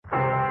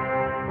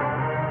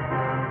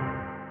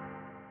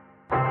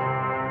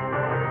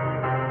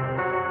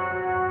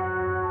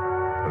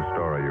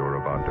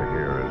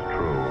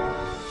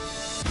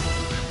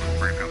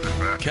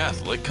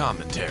Catholic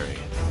commentary.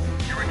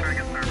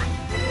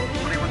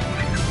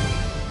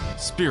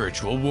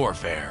 Spiritual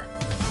warfare.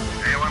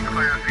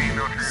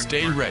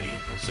 Stay ready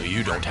so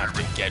you don't have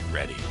to get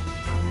ready.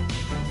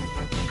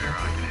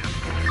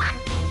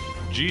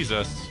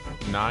 Jesus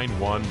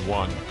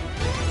 911.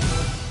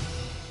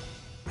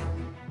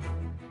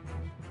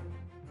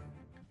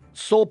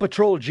 Soul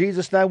Patrol,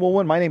 Jesus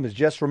 911. My name is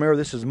Jess Romero.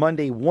 This is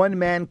Monday, One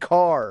Man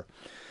Car.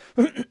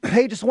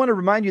 Hey, just want to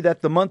remind you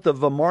that the month of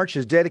March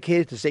is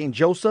dedicated to St.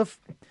 Joseph.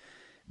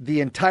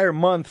 The entire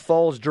month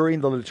falls during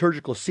the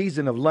liturgical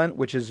season of Lent,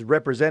 which is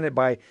represented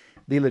by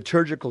the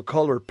liturgical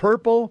color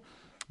purple.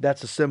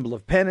 That's a symbol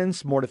of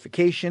penance,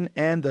 mortification,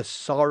 and the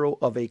sorrow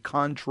of a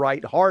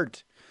contrite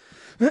heart.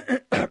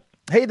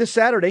 Hey, this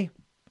Saturday,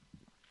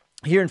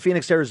 here in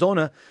Phoenix,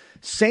 Arizona,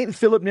 St.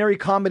 Philip Neri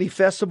Comedy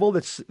Festival.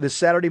 That's this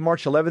Saturday,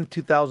 March 11th,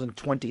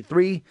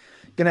 2023.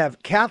 Going to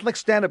have Catholic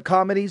stand-up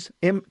comedies,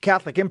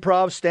 Catholic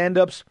improv,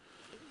 stand-ups,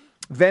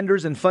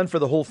 vendors, and fun for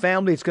the whole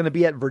family. It's going to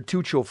be at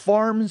Vertucho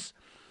Farms.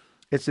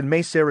 It's in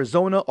Mesa,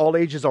 Arizona. All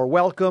ages are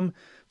welcome.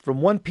 From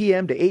 1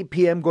 p.m. to 8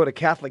 p.m., go to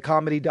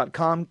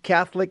CatholicComedy.com,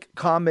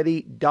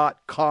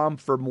 CatholicComedy.com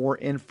for more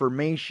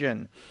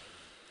information.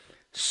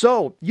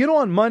 So,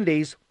 on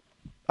Mondays,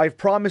 I've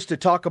promised to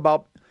talk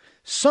about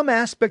some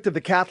aspect of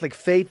the Catholic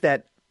faith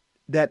that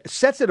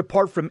sets it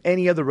apart from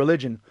any other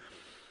religion.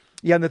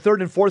 Yeah, in the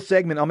third and fourth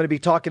segment, I'm going to be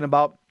talking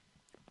about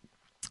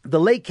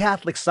the lay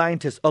Catholic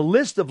scientists, a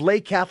list of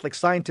lay Catholic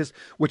scientists,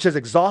 which is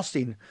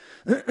exhausting,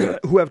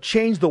 who have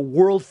changed the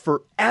world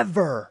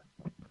forever.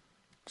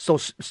 So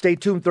stay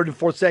tuned, third and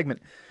fourth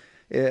segment.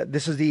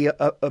 This is the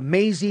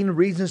Amazing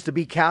Reasons to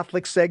be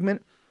Catholic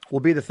segment. Will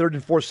be the third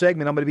and fourth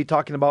segment. I'm going to be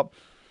talking about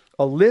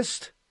a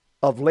list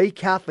of lay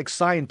Catholic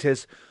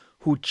scientists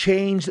who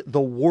changed the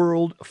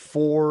world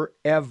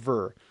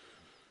forever.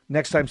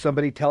 Next time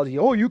somebody tells you,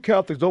 oh, you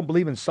Catholics don't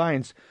believe in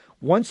science,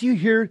 once you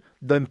hear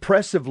the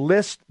impressive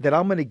list that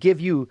I'm going to give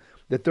you,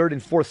 the third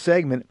and fourth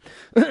segment,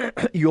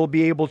 you'll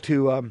be able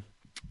to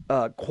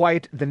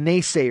quiet the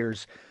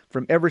naysayers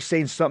from ever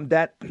saying something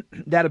that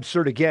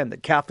absurd again,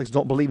 that Catholics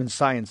don't believe in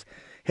science.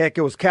 Heck,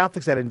 it was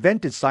Catholics that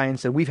invented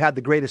science, and we've had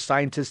the greatest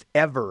scientists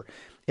ever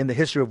in the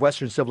history of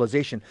Western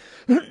civilization.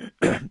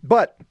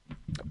 But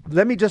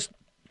let me just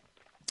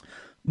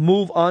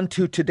move on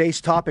to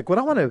today's topic. What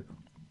I want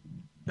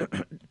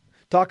to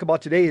talk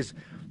about today is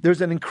there's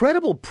an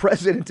incredible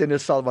president in El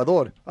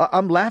Salvador.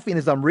 I'm laughing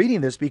as I'm reading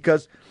this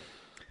because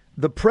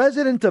the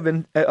president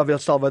of El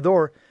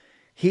Salvador,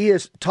 he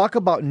is talk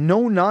about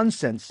no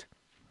nonsense.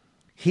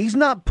 He's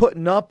not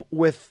putting up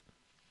with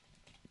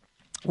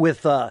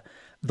the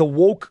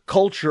woke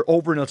culture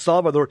over in El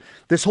Salvador.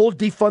 This whole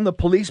defund the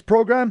police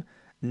program,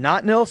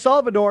 not in El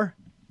Salvador,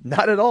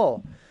 not at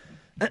all.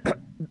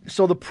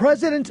 So the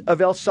president of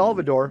El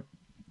Salvador,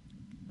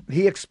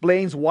 he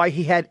explains why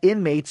he had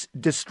inmates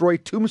destroy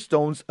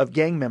tombstones of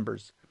gang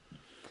members.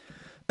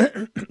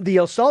 The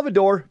El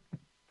Salvador,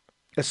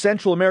 a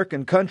Central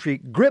American country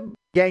gripped by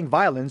gang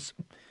violence,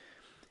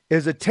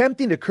 is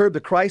attempting to curb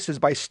the crisis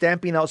by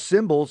stamping out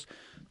symbols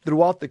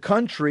throughout the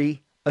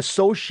country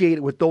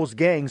associated with those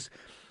gangs,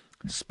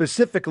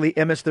 specifically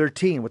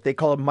MS-13, what they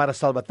call Mara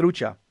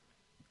Salvatrucha.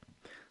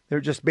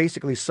 They're just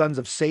basically sons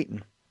of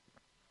Satan.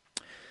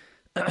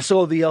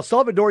 So the El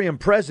Salvadorian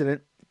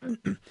president,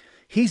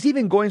 he's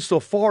even going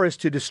so far as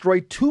to destroy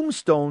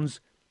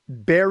tombstones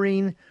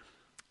bearing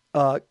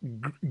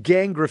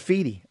gang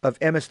graffiti of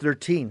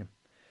MS-13.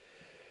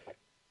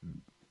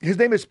 His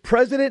name is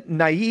President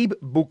Nayib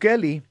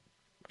Bukele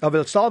of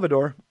El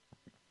Salvador.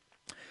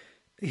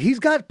 He's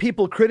got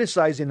people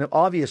criticizing him,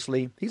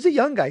 obviously. He's a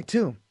young guy,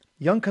 too,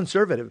 young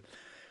conservative.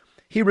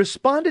 He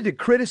responded to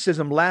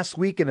criticism last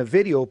week in a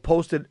video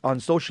posted on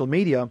social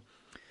media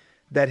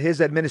that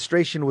his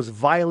administration was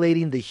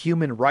violating the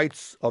human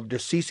rights of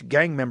deceased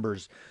gang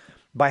members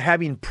by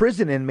having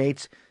prison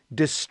inmates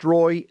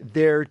destroy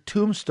their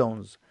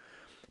tombstones.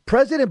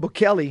 President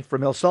Bukele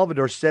from El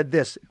Salvador said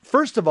this.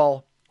 First of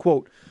all,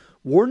 quote,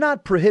 "We're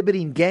not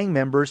prohibiting gang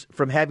members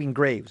from having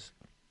graves.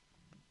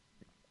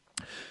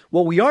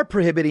 What we are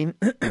prohibiting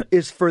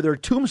is for their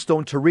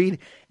tombstone to read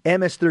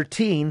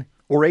MS-13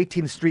 or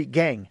 18th Street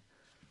Gang."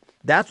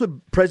 That's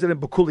what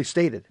President Bukele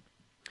stated.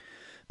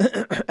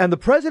 And the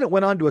president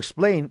went on to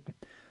explain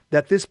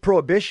that this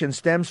prohibition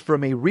stems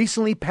from a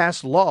recently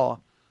passed law.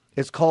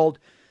 It's called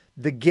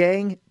the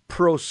Gang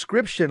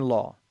Proscription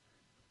Law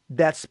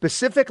that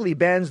specifically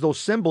bans those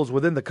symbols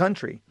within the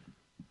country.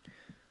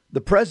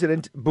 The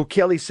president,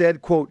 Bukele,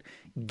 said, quote,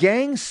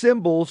 "Gang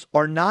symbols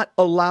are not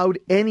allowed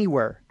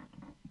anywhere,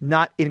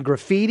 not in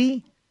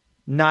graffiti,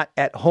 not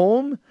at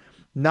home,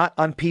 not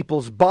on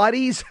people's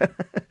bodies,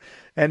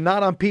 and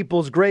not on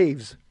people's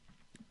graves."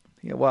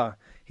 Yeah, wow.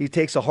 He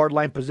takes a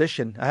hardline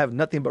position. I have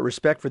nothing but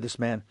respect for this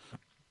man.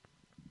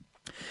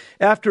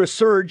 After a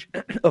surge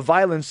of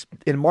violence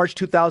in March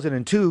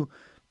 2002,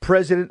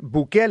 President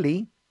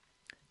Bukele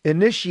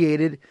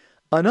initiated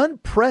an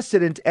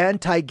unprecedented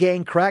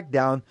anti-gang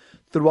crackdown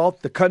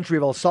throughout the country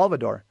of El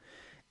Salvador,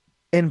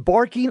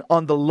 embarking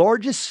on the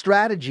largest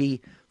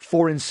strategy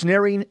for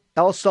ensnaring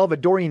El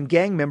Salvadorian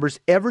gang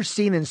members ever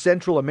seen in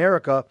Central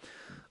America,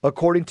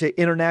 according to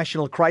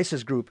International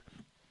Crisis Group.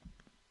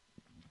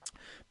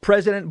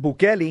 President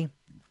Bukele,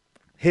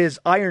 his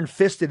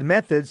iron-fisted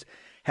methods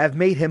have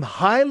made him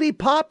highly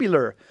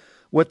popular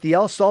with the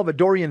El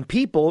Salvadorian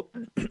people,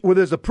 with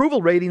his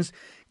approval ratings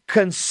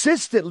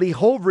consistently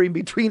hovering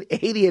between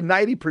 80 and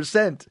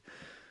 90%,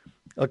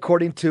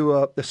 according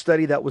to the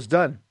study that was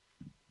done.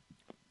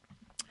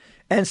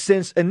 And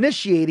since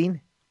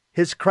initiating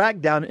his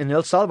crackdown in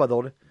El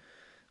Salvador,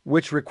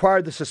 which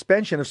required the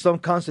suspension of some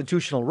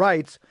constitutional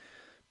rights,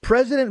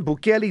 President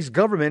Bukele's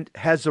government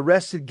has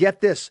arrested,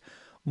 get this,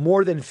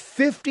 more than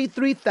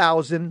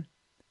 53,000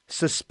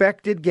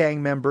 suspected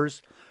gang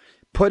members,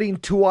 putting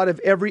 2 out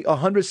of every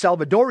 100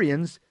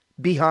 Salvadorians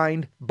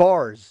behind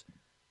bars,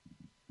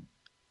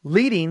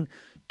 leading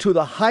to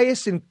the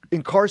highest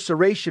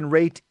incarceration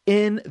rate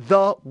in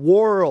the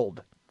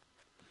world.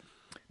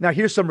 Now,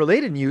 here's some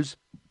related news.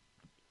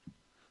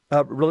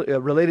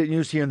 Related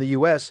news here in the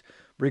U.S.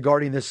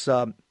 regarding this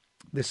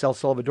this El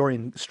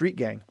Salvadorian street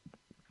gang.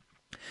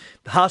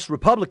 The House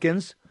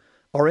Republicans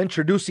are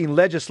introducing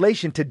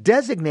legislation to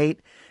designate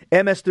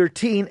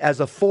MS-13 as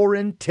a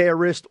foreign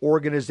terrorist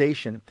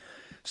organization.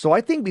 So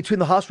I think between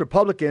the House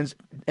Republicans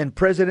and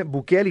President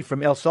Bukele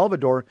from El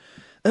Salvador,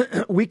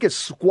 we could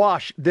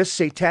squash this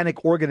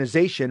satanic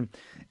organization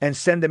and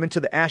send them into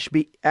the ash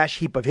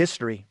heap of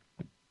history.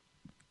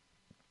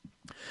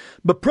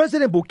 But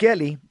President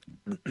Bukele,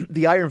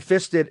 the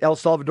iron-fisted El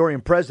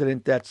Salvadorian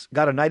president that's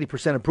got a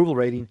 90% approval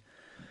rating,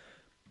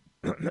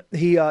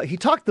 he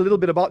talked a little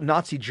bit about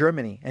Nazi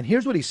Germany. And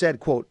here's what he said,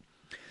 quote,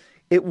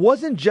 "It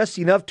wasn't just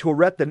enough to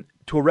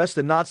arrest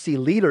the Nazi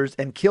leaders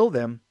and kill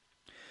them.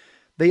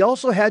 They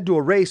also had to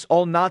erase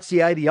all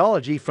Nazi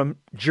ideology from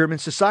German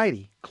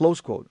society,"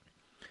 close quote.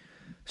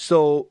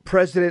 So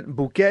President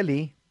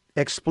Bukele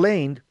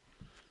explained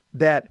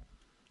that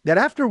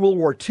after World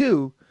War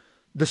II,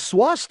 the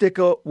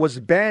swastika was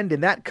banned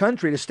in that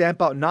country to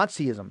stamp out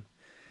Nazism.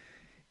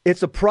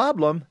 It's a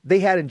problem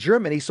they had in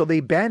Germany, so they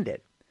banned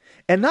it.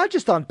 And not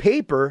just on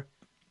paper,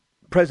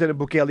 President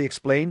Bukele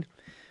explained.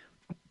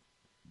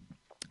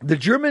 The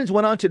Germans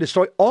went on to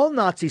destroy all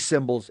Nazi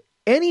symbols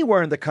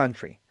anywhere in the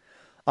country,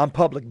 on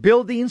public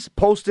buildings,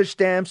 postage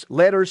stamps,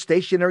 letters,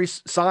 stationery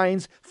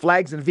signs,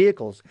 flags, and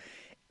vehicles.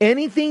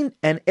 Anything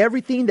and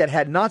everything that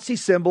had Nazi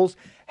symbols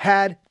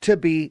had to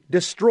be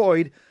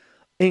destroyed,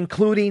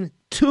 including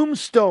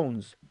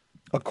tombstones,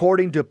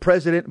 according to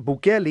President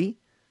Bukele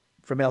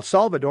from El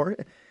Salvador.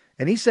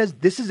 And he says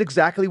this is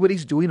exactly what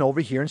he's doing over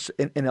here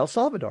in El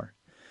Salvador.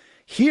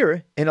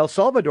 Here in El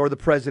Salvador, the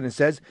president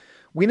says,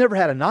 we never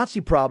had a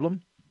Nazi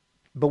problem,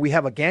 but we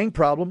have a gang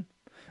problem.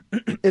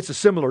 It's a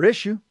similar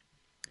issue.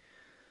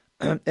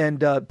 And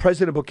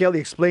President Bukele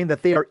explained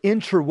that they are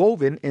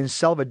interwoven in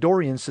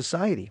Salvadorian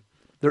society.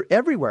 They're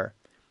everywhere,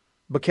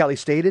 Bukele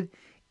stated,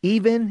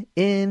 even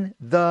in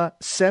the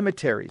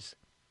cemeteries.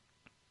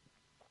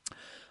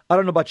 I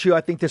don't know about you.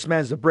 I think this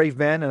man's a brave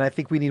man, and I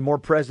think we need more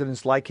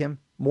presidents like him,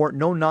 more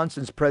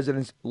no-nonsense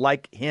presidents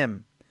like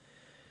him.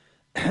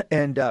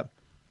 And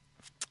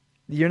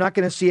you're not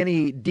going to see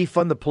any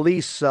defund the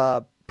police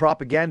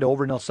propaganda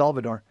over in El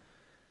Salvador.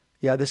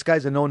 Yeah, this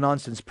guy's a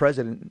no-nonsense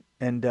president,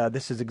 and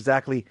this is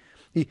exactly...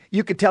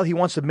 You could tell he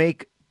wants to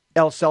make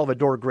El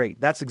Salvador great.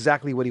 That's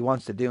exactly what he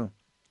wants to do.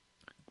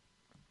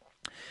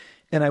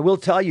 And I will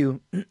tell you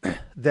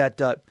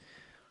that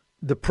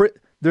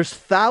there's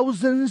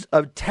thousands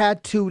of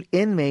tattooed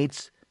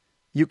inmates.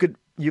 You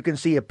can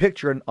see a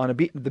picture on the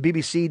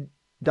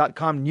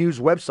BBC.com news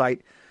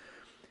website.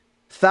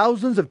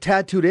 Thousands of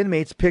tattooed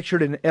inmates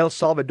pictured in El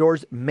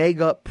Salvador's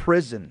mega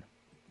prison.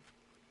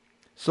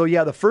 So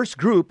yeah, the first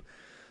group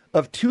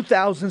of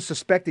 2,000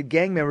 suspected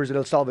gang members in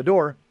El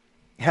Salvador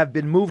have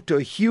been moved to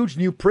a huge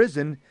new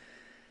prison,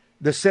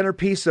 the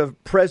centerpiece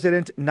of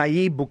President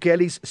Nayib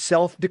Bukele's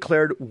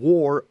self-declared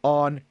war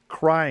on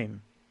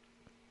crime.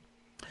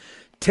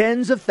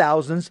 Tens of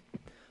thousands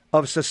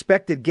of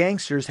suspected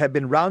gangsters have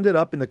been rounded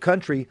up in the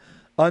country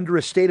under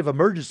a state of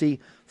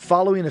emergency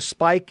following a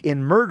spike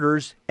in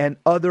murders and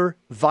other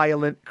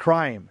violent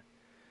crime.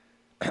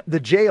 The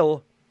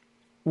jail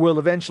will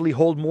eventually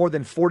hold more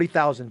than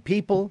 40,000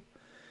 people.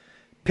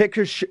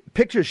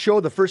 Pictures show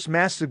the first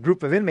massive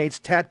group of inmates,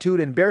 tattooed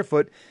and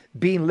barefoot,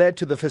 being led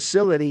to the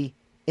facility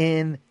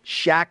in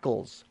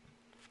shackles.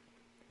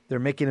 They're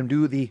making them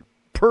do the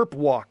perp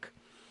walk.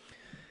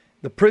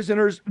 The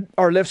prisoners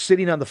are left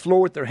sitting on the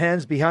floor with their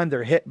hands behind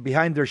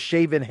their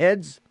shaven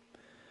heads,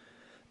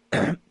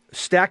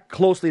 stacked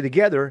closely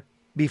together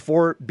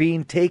before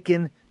being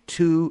taken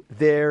to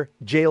their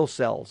jail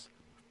cells.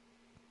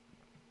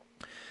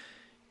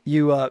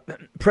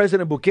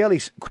 President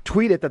Bukele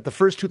tweeted that the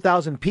first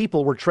 2,000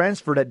 people were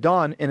transferred at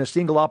dawn in a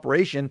single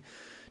operation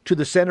to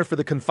the Center for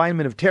the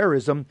Confinement of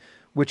Terrorism,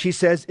 which he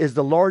says is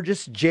the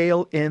largest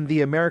jail in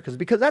the Americas,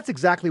 because that's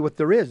exactly what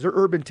there is. They're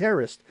urban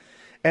terrorists.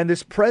 And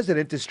this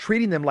president is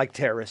treating them like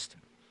terrorists.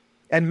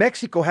 And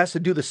Mexico has to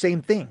do the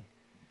same thing.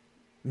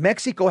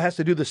 Mexico has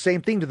to do the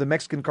same thing to the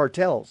Mexican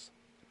cartels.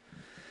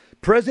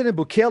 President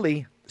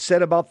Bukele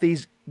said about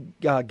these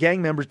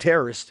gang member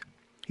terrorists.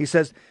 He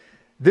says,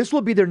 this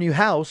will be their new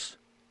house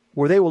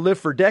where they will live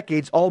for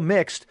decades, all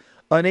mixed,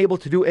 unable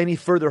to do any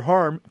further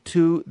harm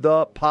to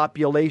the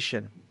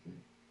population.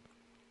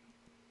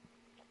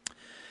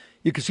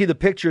 You can see the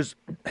pictures.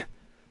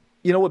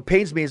 You know what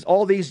pains me is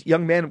all these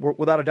young men,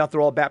 without a doubt,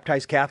 they're all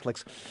baptized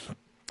Catholics.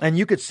 And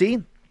you could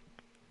see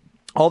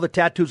all the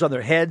tattoos on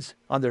their heads,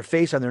 on their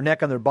face, on their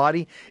neck, on their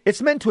body.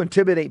 It's meant to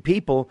intimidate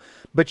people,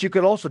 but you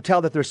could also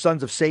tell that they're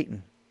sons of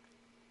Satan.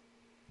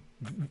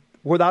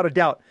 Without a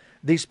doubt,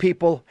 these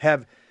people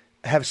have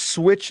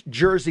switched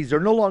jerseys. They're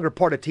no longer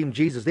part of Team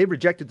Jesus. They've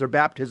rejected their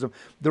baptism.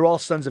 They're all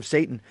sons of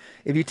Satan.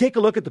 If you take a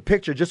look at the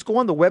picture, just go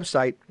on the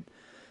website,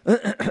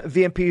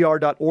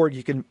 vmpr.org.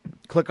 You can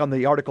click on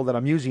the article that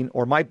I'm using,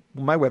 or my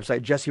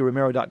website,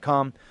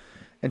 jesseromero.com,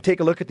 and take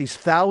a look at these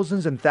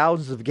thousands and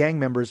thousands of gang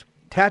members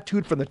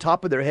tattooed from the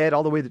top of their head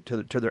all the way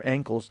to their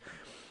ankles.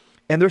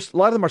 And there's a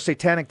lot of them are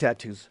satanic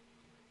tattoos.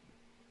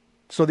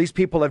 So these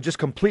people have just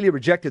completely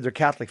rejected their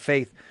Catholic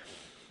faith.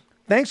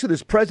 Thanks to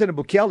this President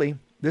Bukele,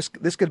 this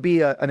could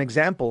be an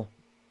example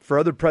for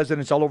other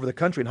presidents all over the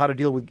country on how to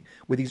deal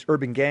with these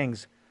urban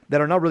gangs that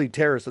are not really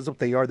terrorists. That's what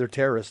they are. They're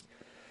terrorists.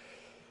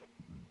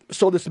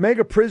 So this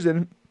mega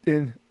prison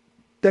in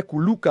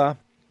Tecoluca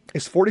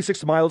is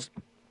 46 miles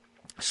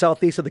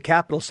southeast of the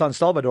capital, San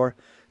Salvador,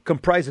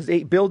 comprises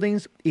 8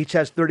 buildings. Each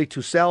has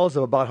 32 cells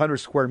of about 100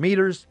 square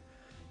meters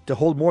to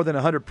hold more than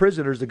 100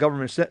 prisoners. The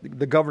governor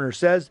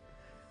says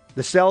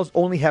the cells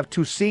only have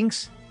 2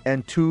 sinks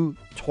and 2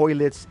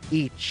 toilets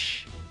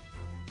each.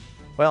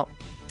 Well,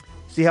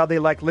 see how they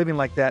like living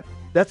like that?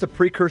 That's a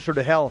precursor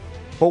to hell.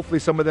 Hopefully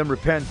some of them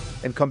repent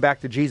and come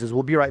back to Jesus.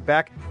 We'll be right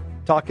back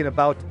talking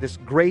about this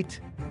great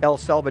El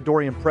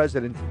Salvadorian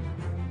president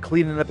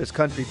cleaning up his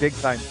country big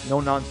time. No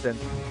nonsense.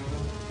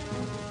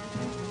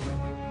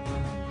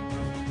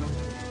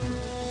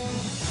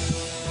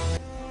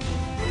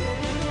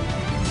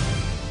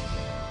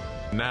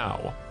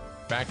 Now,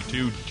 back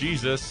to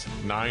Jesus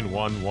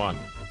 911.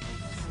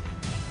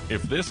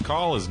 If this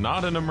call is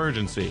not an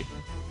emergency,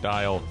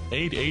 dial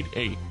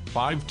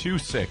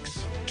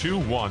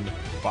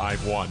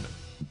 888-526-2151.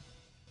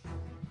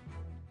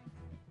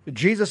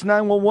 Jesus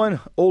 911,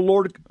 O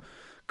Lord,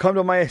 come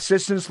to my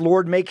assistance.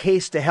 Lord, make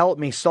haste to help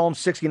me. Psalm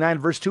 69,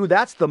 verse 2.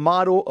 That's the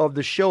motto of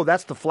the show.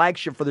 That's the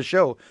flagship for the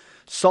show.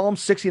 Psalm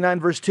 69,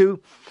 verse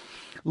 2.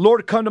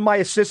 Lord, come to my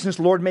assistance.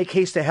 Lord, make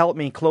haste to help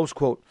me. Close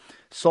quote.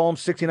 Psalm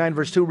 69,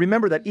 verse 2.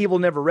 Remember that evil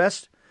never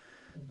rests.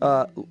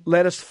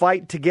 Let us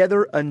fight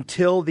together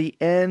until the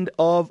end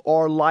of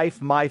our life,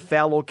 my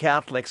fellow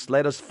Catholics.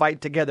 Let us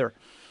fight together.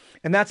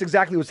 And that's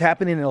exactly what's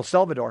happening in El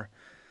Salvador.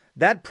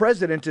 That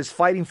president is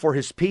fighting for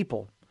his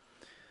people.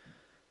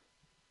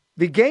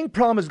 The gang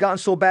problem has gotten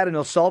so bad in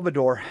El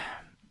Salvador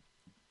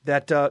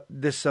that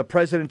this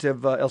president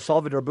of El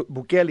Salvador,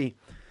 Bukele,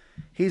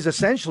 he's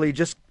essentially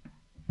just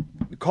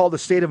called a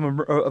state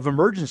of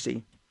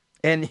emergency.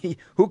 And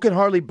who can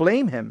hardly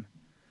blame him?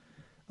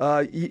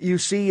 You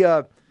see,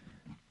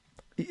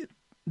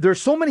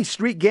 there's so many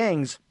street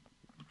gangs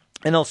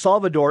in El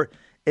Salvador.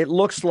 It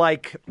looks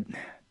like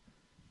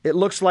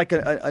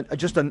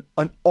just an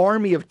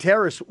army of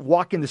terrorists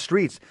walking the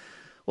streets.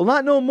 Well,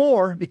 not no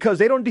more, because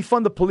they don't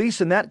defund the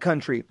police in that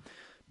country.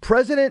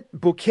 President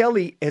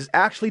Bukele has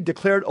actually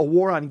declared a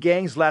war on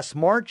gangs last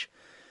March,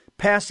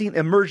 passing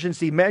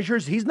emergency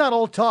measures. He's not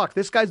all talk.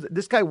 This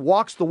guy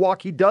walks the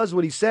walk. He does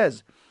what he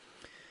says.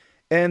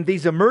 And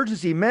these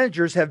emergency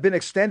measures have been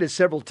extended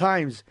several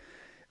times.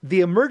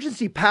 The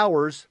emergency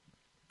powers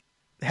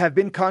have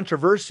been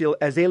controversial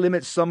as they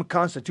limit some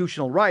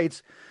constitutional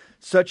rights,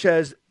 such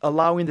as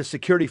allowing the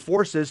security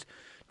forces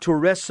to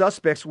arrest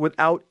suspects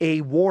without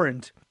a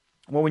warrant.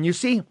 Well, when you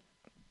see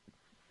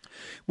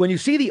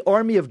the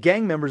army of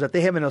gang members that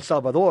they have in El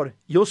Salvador,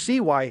 you'll see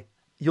why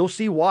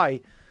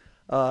President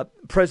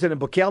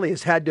Bukele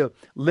has had to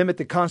limit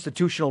the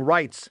constitutional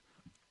rights.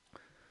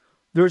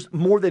 There's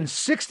more than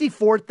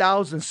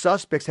 64,000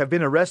 suspects have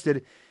been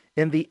arrested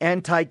in the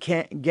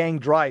anti-gang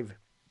drive.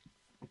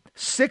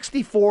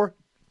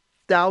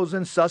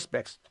 64,000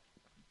 suspects.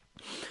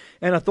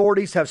 And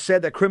authorities have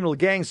said that criminal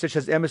gangs such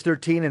as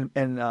MS-13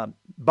 and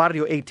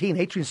Barrio 18,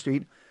 18th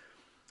Street,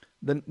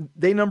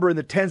 they number in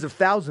the tens of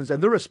thousands,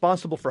 and they're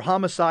responsible for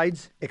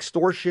homicides,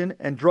 extortion,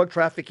 and drug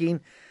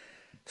trafficking.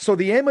 So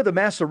the aim of the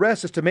mass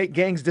arrest is to make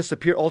gangs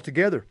disappear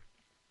altogether.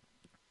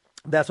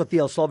 That's what the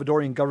El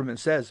Salvadorian government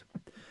says.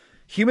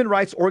 Human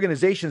rights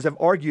organizations have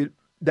argued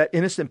that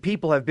innocent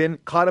people have been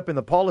caught up in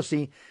the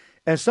policy,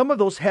 and some of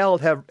those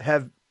held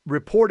have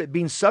reported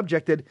being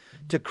subjected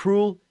to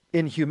cruel,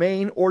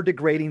 inhumane, or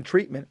degrading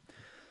treatment.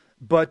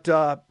 But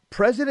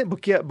President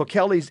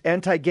Bukele's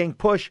anti-gang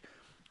push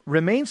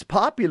remains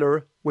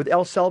popular with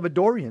El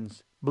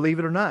Salvadorians, believe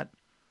it or not.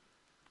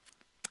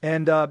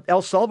 And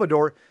El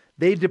Salvador,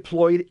 they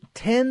deployed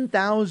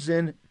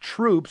 10,000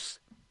 troops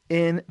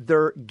in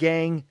their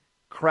gang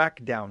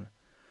crackdown.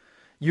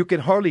 You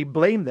can hardly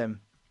blame them.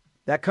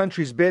 That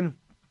country's been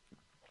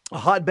a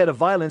hotbed of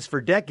violence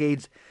for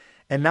decades,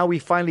 and now we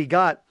finally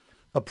got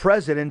a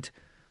president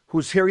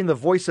who's hearing the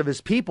voice of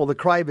his people, the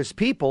cry of his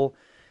people,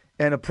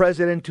 and a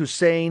president who's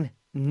saying,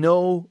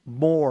 no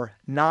more,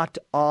 not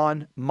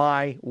on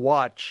my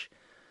watch.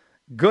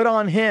 Good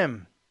on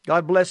him.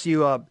 God bless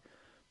you,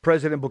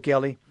 President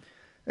Bukele.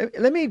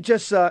 Let me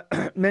just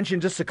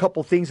mention just a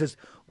couple things.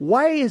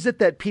 Why is it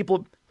that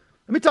people,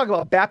 let me talk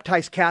about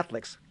baptized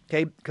Catholics,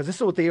 okay? Because this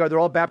is what they are. They're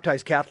all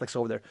baptized Catholics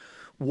over there.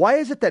 Why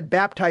is it that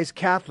baptized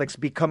Catholics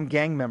become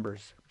gang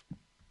members?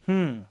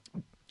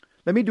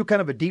 Let me do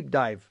kind of a deep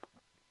dive.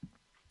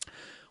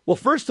 Well,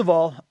 first of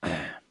all,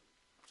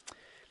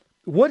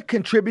 what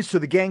contributes to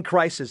the gang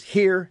crisis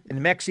here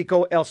in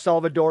Mexico, El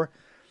Salvador?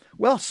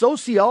 Well,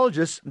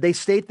 sociologists, they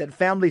state that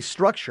family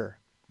structure,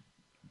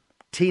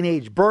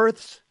 teenage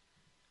births,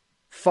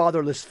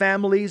 fatherless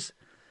families,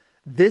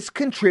 this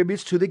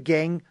contributes to the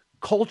gang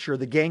culture,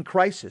 the gang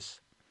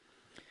crisis.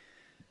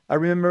 I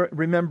remember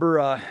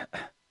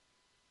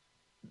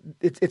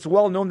it's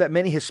well known that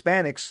many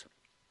Hispanics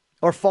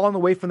are falling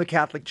away from the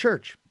Catholic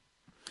Church,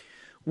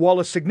 while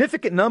a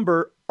significant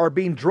number are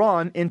being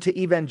drawn into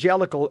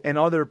evangelical and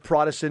other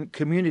Protestant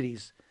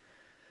communities.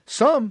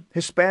 Some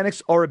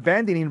Hispanics are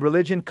abandoning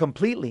religion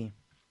completely.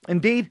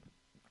 Indeed,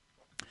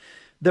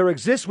 there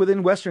exists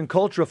within Western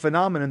culture a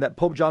phenomenon that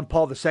Pope John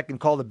Paul II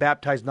called the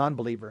baptized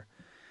non-believer.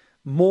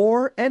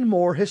 More and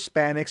more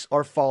Hispanics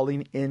are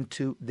falling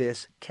into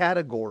this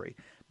category,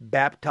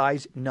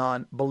 baptized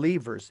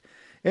non-believers.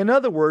 In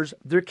other words,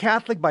 they're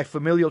Catholic by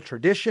familial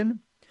tradition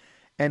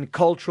and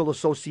cultural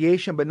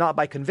association, but not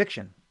by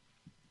conviction.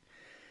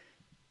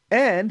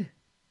 And,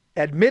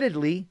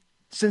 admittedly,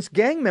 since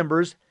gang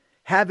members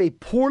have a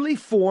poorly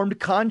formed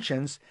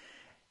conscience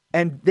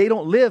and they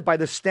don't live by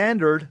the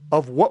standard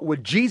of what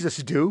would Jesus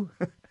do,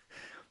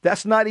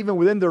 that's not even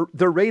within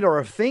their radar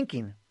of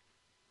thinking.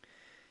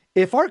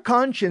 If our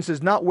conscience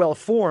is not well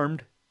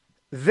formed,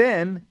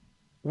 then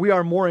we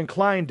are more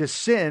inclined to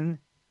sin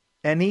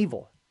and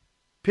evil.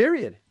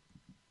 Period.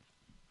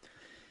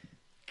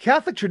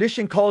 Catholic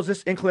tradition calls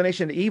this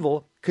inclination to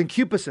evil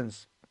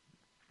concupiscence.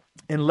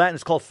 In Latin,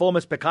 it's called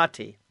fulmus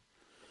peccati.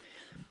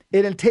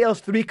 It entails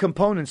three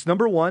components.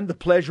 Number one, the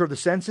pleasure of the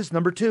senses.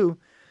 Number two,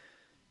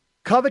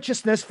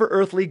 covetousness for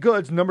earthly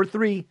goods. Number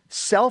three,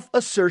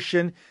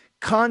 self-assertion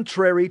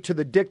contrary to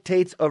the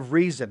dictates of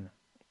reason.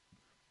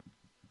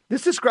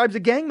 This describes a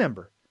gang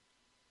member.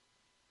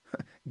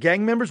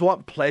 Gang members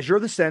want pleasure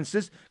of the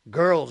senses.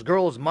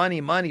 Girls,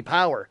 money,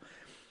 power.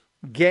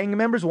 Gang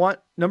members want,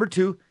 number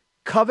two,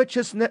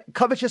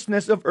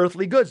 covetousness of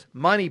earthly goods.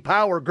 Money,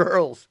 power,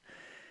 girls.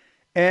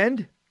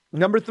 And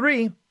number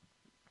three,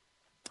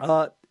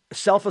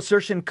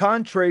 self-assertion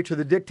contrary to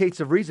the dictates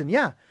of reason.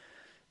 Yeah,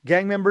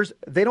 gang members,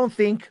 they don't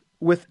think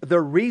with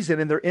their reason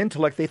and their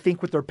intellect. They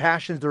think with their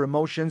passions, their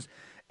emotions,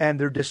 and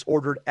their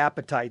disordered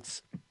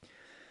appetites.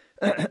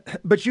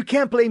 But you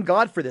can't blame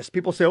God for this.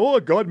 People say, oh,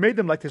 God made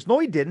them like this. No,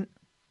 he didn't.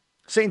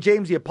 St.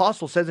 James the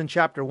Apostle says in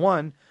chapter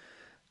 1,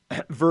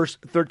 verse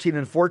 13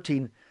 and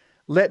 14,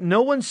 let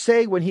no one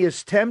say when he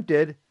is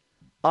tempted,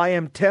 I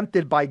am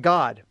tempted by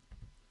God.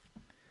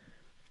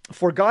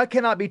 For God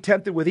cannot be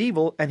tempted with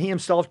evil, and he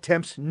himself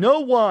tempts no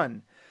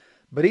one.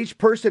 But each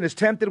person is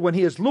tempted when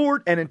he is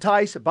lured and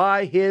enticed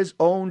by his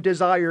own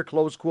desire,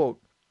 close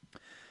quote.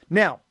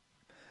 Now,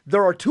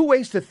 there are two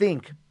ways to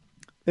think,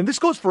 and this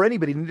goes for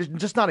anybody,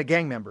 just not a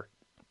gang member.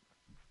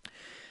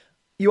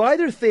 You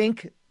either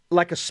think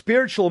like a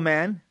spiritual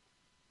man,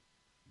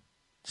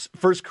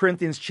 1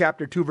 Corinthians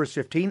chapter 2, verse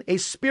 15, a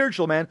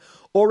spiritual man,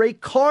 or a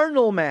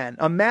carnal man,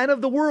 a man of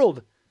the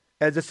world,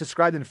 as it's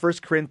described in 1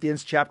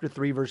 Corinthians chapter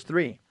 3, verse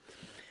 3.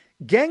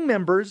 Gang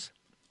members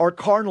are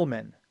carnal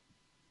men.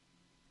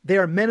 They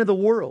are men of the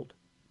world.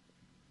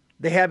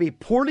 They have a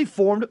poorly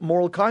formed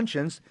moral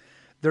conscience.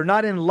 They're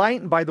not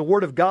enlightened by the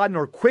word of God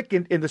nor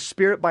quickened in the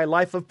spirit by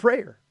life of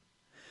prayer.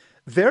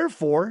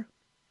 Therefore,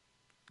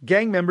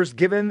 gang members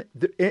given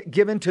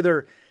to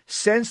their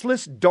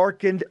senseless,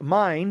 darkened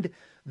mind,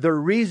 their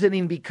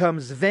reasoning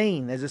becomes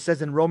vain, as it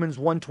says in Romans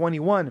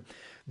 1:21.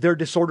 Their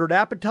disordered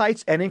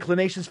appetites and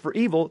inclinations for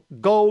evil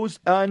goes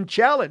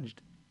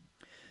unchallenged.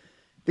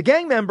 The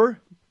gang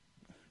member,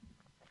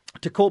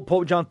 to quote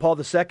Pope John Paul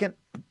II,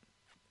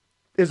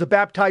 is a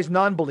baptized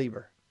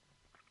non-believer,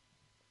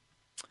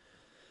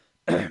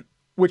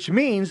 which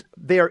means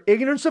they are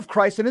ignorant of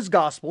Christ and his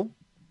gospel,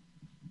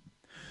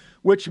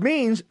 which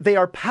means they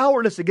are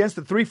powerless against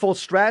the threefold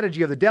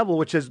strategy of the devil,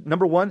 which is,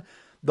 number one,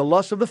 the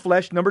lust of the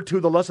flesh, number two,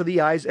 the lust of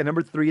the eyes, and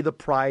number three, the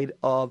pride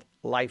of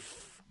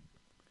life.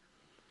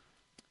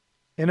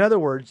 In other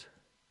words,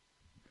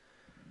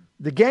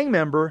 the gang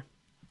member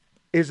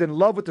is in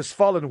love with this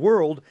fallen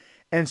world,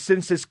 and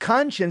since his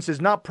conscience is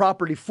not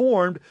properly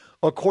formed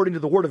according to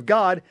the word of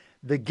God,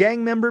 the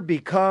gang member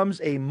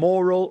becomes a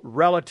moral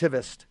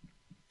relativist.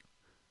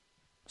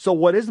 So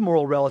what is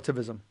moral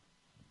relativism?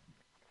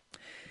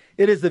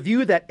 It is the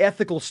view that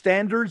ethical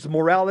standards,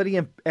 morality,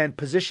 and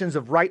positions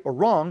of right or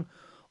wrong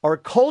are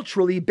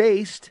culturally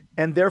based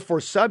and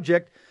therefore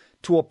subject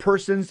to a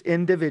person's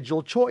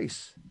individual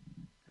choice.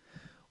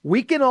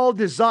 We can all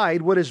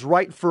decide what is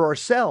right for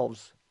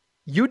ourselves.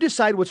 You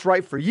decide what's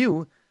right for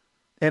you,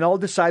 and I'll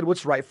decide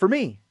what's right for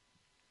me.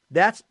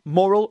 That's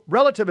moral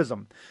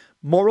relativism.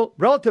 Moral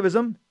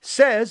relativism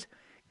says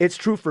it's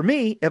true for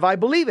me if I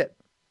believe it,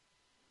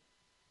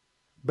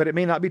 but it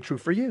may not be true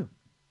for you.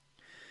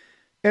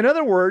 In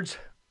other words,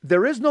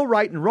 there is no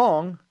right and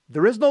wrong.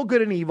 There is no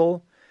good and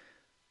evil.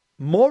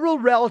 Moral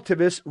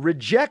relativists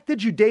reject the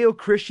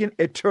Judeo-Christian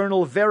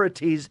eternal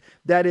verities,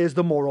 that is,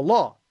 the moral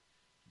law.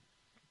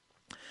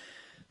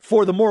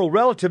 For the moral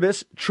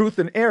relativists, truth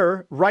and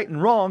error, right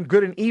and wrong,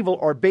 good and evil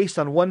are based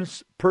on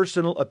one's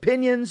personal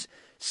opinions,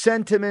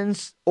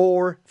 sentiments,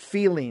 or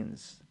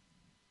feelings.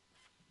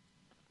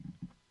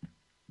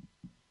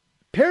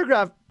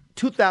 Paragraph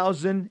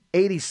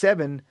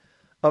 2087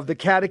 of the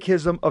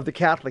Catechism of the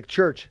Catholic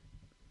Church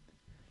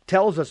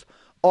tells us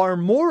our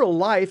moral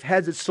life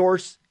has its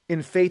source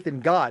in faith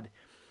in God.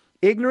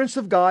 Ignorance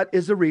of God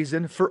is the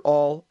reason for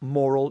all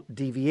moral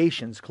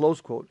deviations,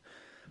 close quote.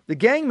 The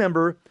gang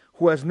member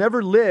who has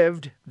never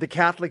lived the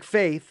Catholic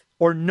faith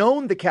or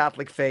known the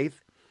Catholic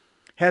faith,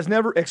 has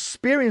never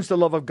experienced the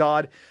love of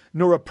God,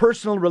 nor a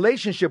personal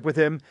relationship with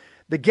Him,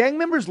 the gang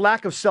member's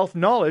lack of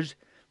self-knowledge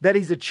that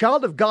he's a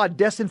child of God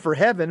destined for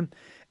heaven,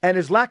 and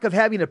his lack of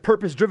having a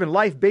purpose-driven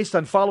life based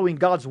on following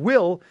God's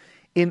will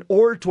in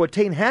order to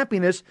attain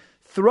happiness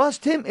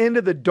thrust him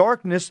into the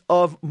darkness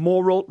of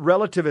moral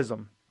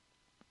relativism.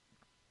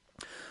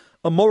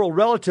 A moral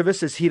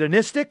relativist is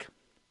hedonistic,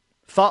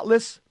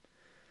 thoughtless,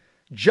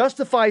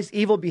 justifies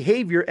evil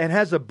behavior, and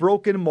has a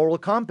broken moral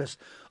compass.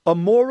 A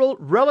moral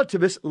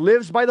relativist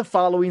lives by the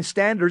following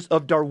standards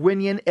of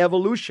Darwinian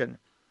evolution.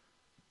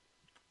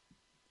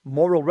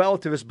 Moral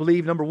relativists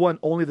believe, number one,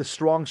 only the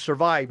strong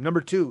survive.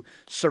 Number two,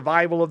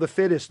 survival of the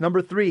fittest.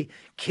 Number three,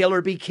 kill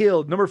or be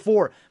killed. Number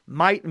four,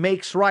 might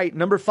makes right.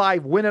 Number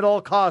five, win at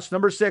all costs.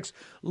 Number six,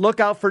 look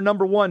out for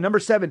number one. Number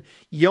seven,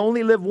 you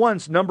only live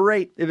once. Number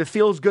eight, if it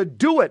feels good,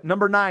 do it.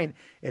 Number nine,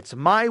 it's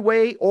my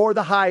way or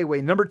the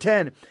highway. Number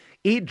 10,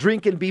 eat,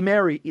 drink, and be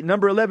merry.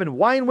 Number 11,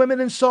 wine, women,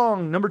 and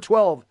song. Number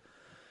 12,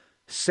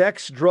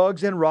 sex,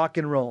 drugs, and rock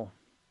and roll.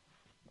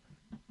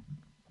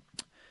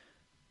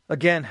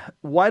 Again,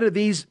 why do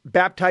these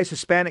baptized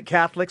Hispanic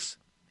Catholics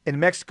in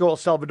Mexico, El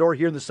Salvador,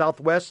 here in the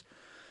Southwest,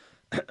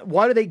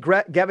 why do they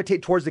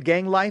gravitate towards the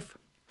gang life?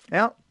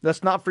 Now,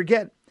 let's not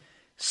forget,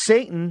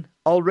 Satan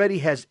already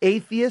has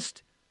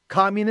atheists,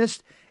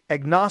 communists,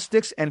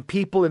 agnostics, and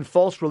people in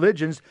false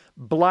religions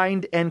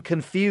blind and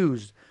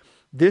confused.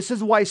 This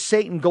is why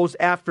Satan goes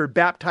after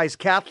baptized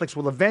Catholics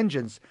with a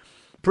vengeance,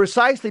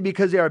 precisely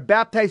because they are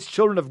baptized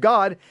children of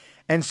God,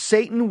 and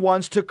Satan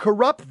wants to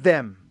corrupt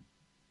them.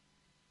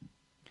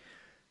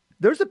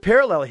 There's a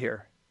parallel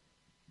here.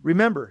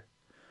 Remember,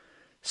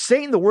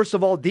 Satan, the worst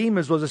of all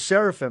demons, was a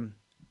seraphim.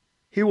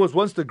 He was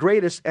once the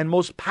greatest and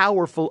most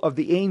powerful of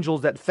the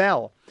angels that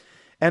fell.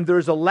 And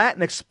there's a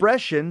Latin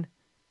expression,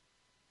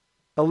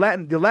 the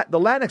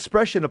Latin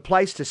expression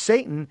applies to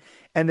Satan,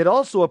 and it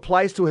also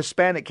applies to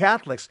Hispanic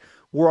Catholics,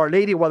 where Our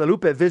Lady of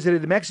Guadalupe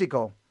visited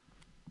Mexico.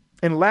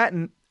 In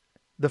Latin,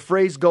 the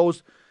phrase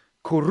goes,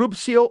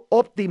 corruptio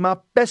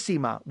optima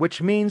pessima,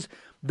 which means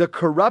the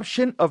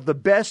corruption of the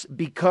best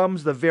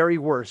becomes the very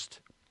worst.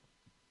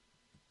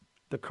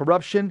 The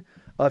corruption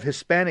of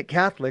Hispanic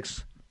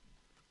Catholics,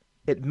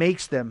 it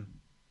makes them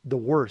the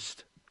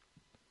worst.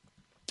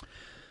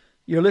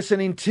 You're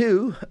listening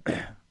to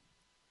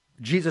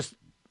Jesus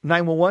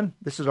 911.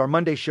 This is our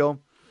Monday show.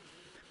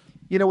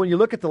 You know, when you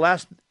look at the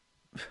last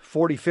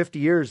 40, 50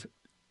 years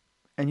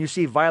and you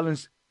see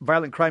violent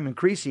crime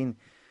increasing,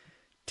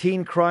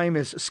 teen crime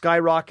is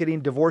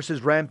skyrocketing,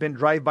 divorces rampant,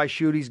 drive-by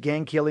shootings,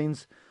 gang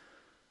killings.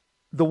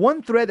 The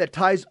one thread that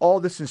ties all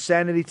this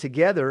insanity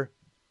together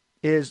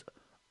is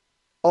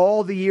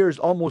all the years,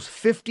 almost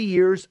 50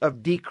 years of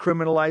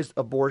decriminalized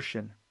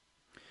abortion.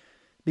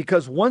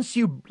 Because once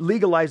you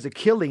legalize the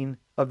killing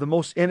of the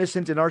most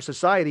innocent in our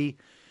society,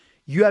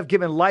 you have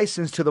given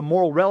license to the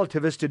moral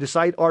relativists to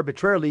decide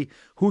arbitrarily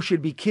who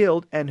should be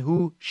killed and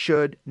who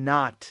should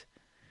not.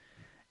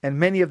 And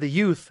many of the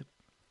youth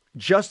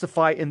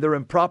justify in their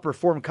improper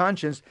formed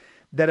conscience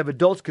that if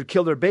adults could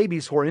kill their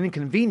babies who are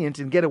inconvenient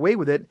and get away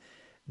with it,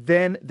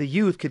 then the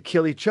youth could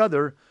kill each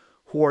other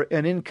who are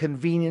an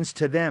inconvenience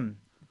to them.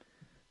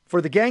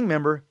 For the gang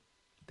member,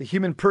 the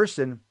human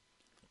person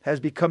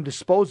has become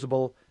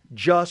disposable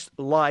just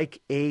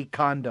like a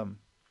condom.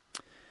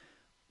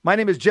 My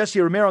name is Jesse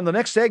Romero. On the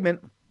next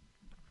segment,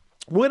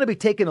 we're going to be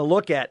taking a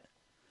look at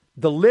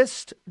the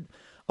list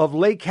of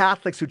lay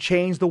Catholics who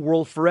changed the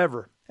world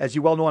forever. As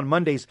you well know, on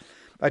Mondays,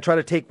 I try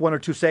to take one or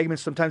two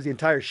segments, sometimes the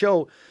entire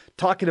show,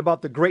 talking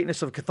about the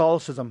greatness of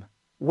Catholicism,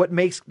 what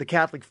makes the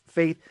Catholic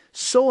faith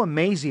so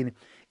amazing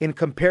in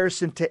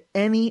comparison to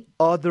any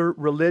other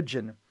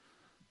religion.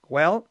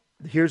 Well,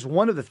 here's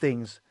one of the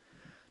things.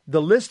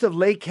 The list of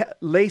lay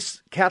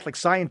Catholic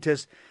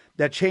scientists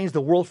that changed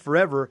the world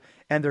forever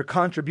and their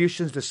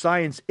contributions to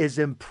science is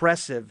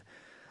impressive.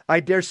 I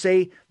dare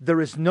say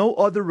there is no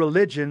other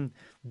religion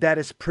that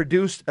has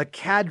produced a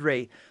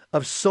cadre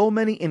of so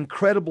many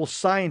incredible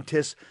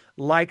scientists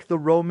like the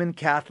Roman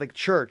Catholic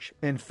Church.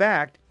 In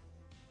fact,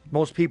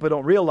 most people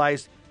don't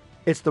realize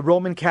it's the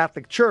Roman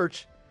Catholic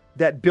Church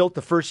that built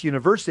the first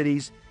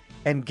universities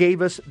and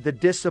gave us the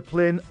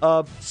discipline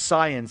of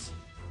science.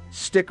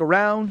 Stick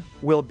around.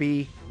 We'll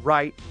be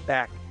right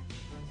back.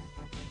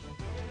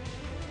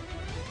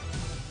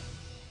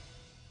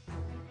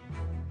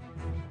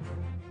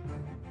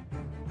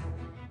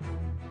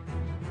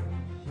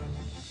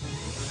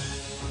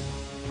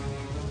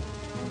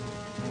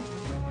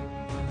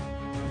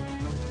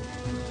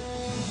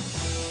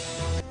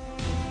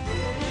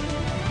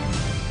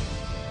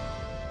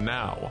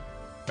 Now,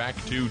 back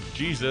to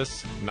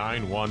Jesus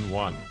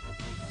 911.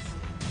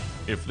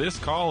 If this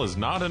call is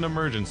not an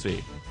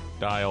emergency,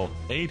 dial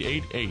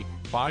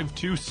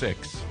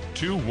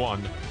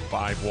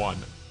 888-526-2151.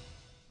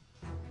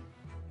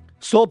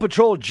 Soul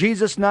Patrol,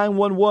 Jesus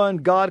 911,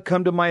 God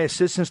come to my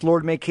assistance,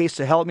 Lord make haste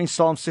to help me,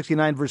 Psalm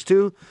 69 verse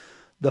 2,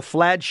 the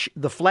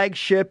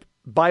flagship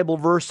Bible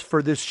verse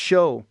for this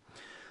show.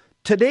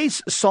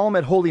 Today's psalm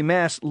at Holy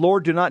Mass,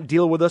 Lord, do not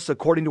deal with us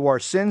according to our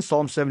sins,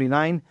 Psalm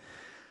 79.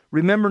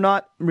 Remember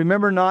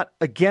not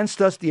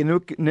against us the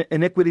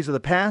iniquities of the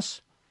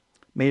past.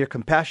 May your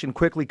compassion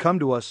quickly come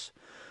to us,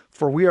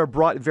 for we are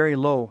brought very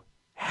low.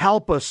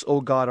 Help us,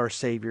 O God, our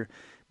Savior,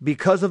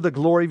 because of the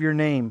glory of your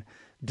name.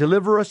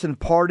 Deliver us and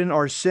pardon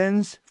our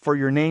sins for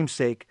your name's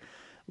sake.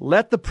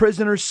 Let the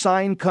prisoner's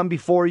sign come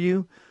before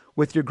you.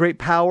 With your great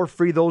power,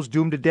 free those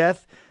doomed to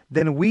death.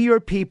 Then we, your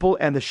people,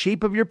 and the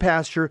sheep of your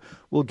pasture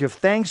will give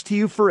thanks to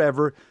you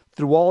forever.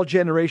 Through all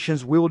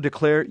generations, we will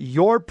declare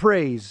your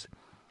praise.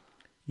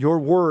 Your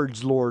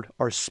words, Lord,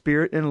 are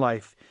spirit and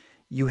life.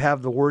 You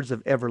have the words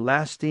of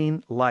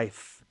everlasting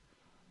life.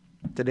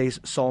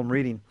 Today's psalm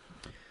reading.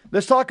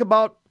 Let's talk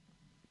about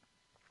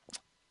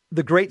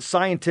the great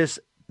scientists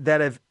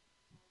that have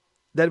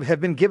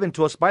been given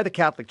to us by the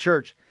Catholic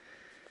Church,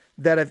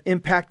 that have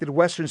impacted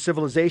Western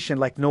civilization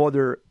like no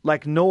other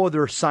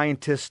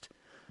scientist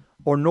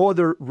or no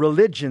other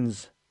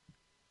religions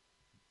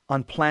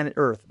on planet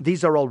Earth.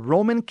 These are all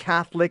Roman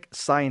Catholic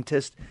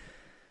scientists.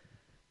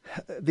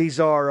 These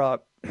are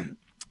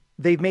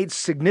they've made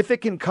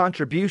significant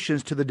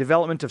contributions to the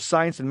development of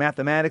science and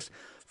mathematics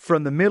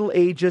from the Middle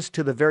Ages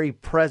to the very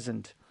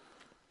present.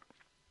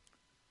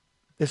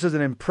 This is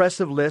an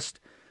impressive list.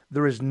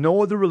 There is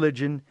no other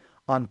religion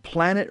on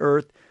planet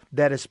Earth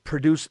that has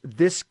produced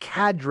this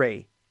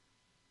cadre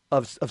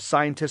of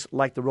scientists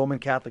like the Roman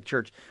Catholic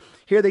Church.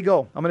 Here they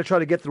go. I'm going to try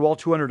to get through all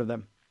 200 of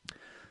them.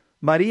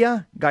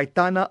 Maria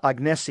Gaetana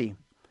Agnesi,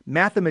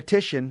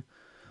 mathematician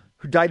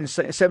who died in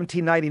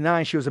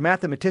 1799. She was a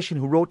mathematician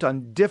who wrote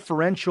on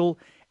differential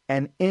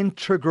and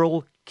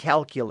integral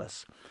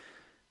calculus.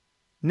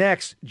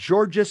 Next,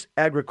 Georgius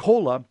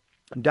Agricola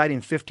died in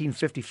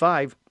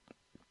 1555.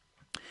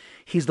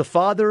 He's the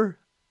father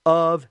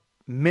of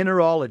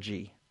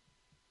mineralogy.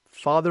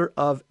 Father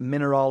of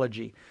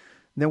mineralogy.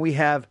 Then we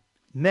have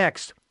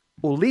next,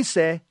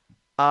 Ulisse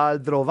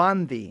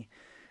Aldrovandi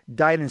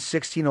died in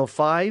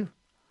 1605.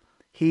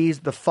 He's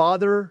the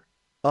father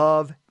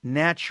of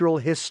natural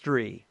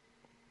history.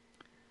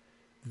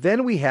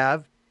 Then we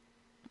have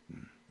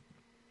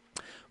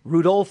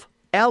Rudolf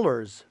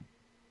Ehlers,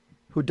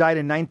 who died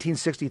in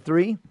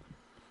 1963.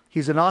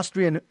 He's an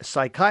Austrian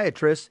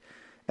psychiatrist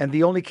and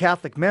the only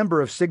Catholic member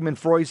of Sigmund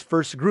Freud's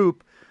first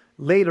group,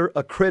 later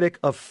a critic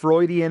of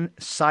Freudian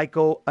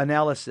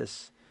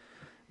psychoanalysis.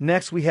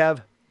 Next we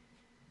have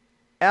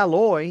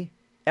Alois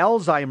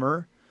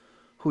Alzheimer,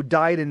 who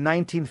died in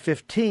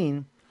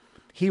 1915.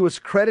 He was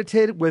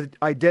credited with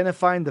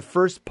identifying the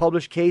first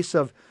published case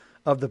of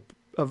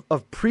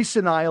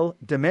presenile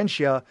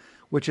dementia,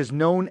 which is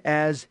known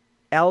as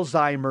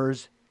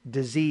Alzheimer's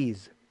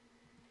disease.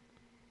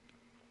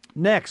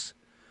 Next,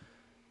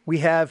 we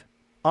have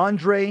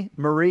Andre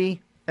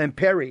Marie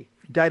Ampère,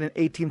 died in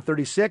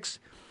 1836.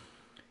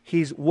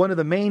 He's one of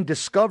the main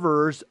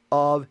discoverers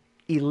of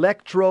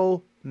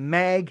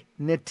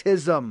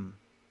electromagnetism.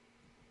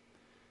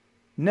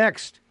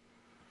 Next,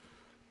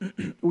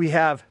 we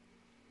have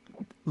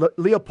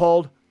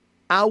Leopold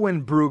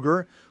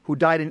Auenbrugger, who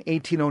died in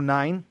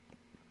 1809.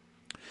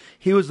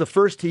 He was the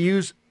first to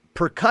use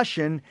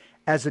percussion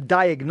as a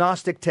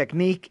diagnostic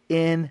technique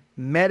in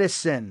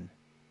medicine.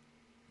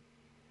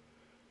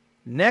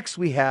 Next,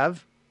 we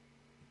have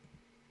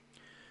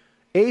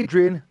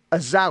Adrian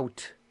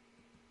Azout,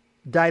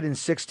 died in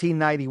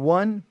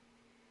 1691.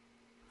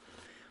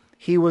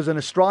 He was an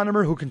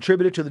astronomer who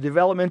contributed to the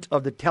development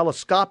of the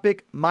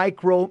telescopic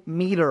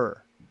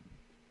micrometer.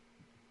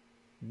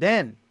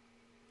 Then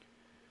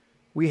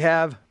we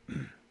have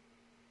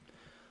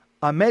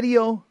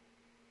Amedeo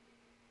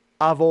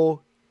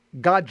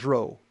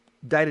Avogadro,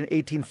 died in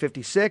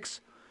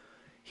 1856.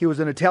 He was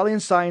an Italian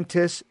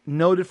scientist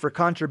noted for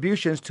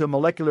contributions to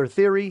molecular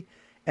theory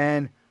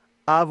and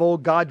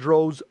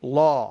Avogadro's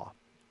law.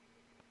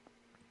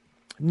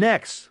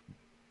 Next,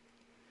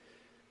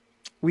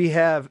 we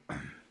have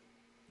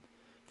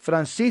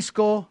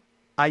Francisco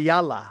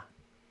Ayala,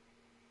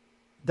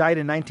 died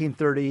in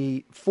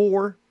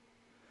 1934.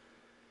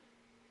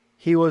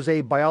 He was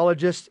a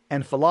biologist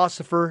and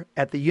philosopher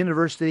at the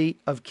University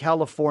of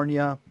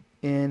California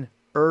in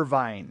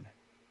Irvine.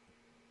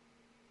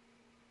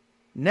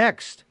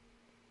 Next,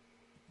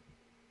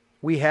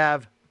 we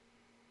have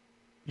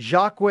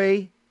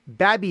Jacques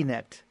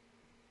Babinet,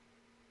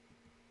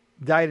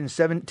 died in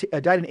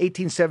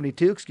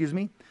 1872, excuse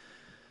me.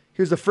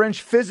 He was a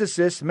French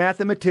physicist,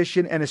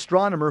 mathematician, and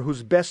astronomer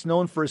who's best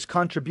known for his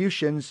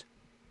contributions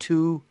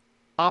to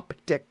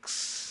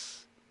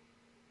optics.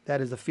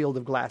 That is the field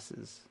of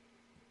glasses.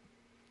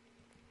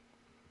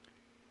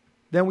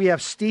 Then we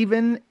have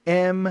Stephen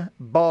M.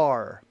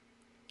 Barr.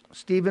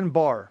 Stephen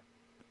Barr.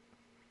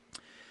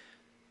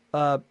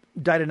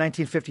 Died in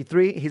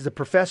 1953. He's a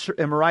professor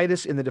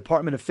emeritus in the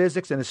Department of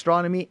Physics and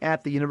Astronomy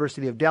at the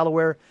University of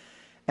Delaware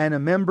and a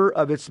member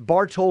of its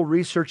Bartol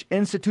Research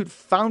Institute,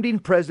 founding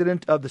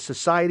president of the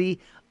Society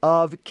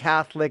of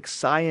Catholic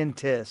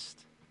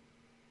Scientists.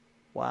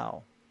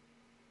 Wow.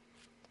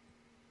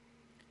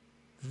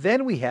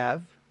 Then we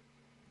have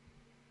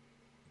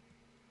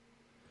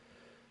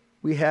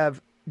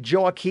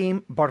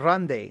Joachim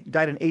Barrande,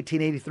 died in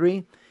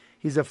 1883.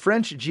 He's a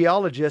French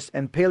geologist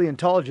and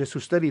paleontologist who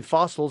studied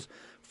fossils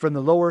from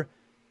the lower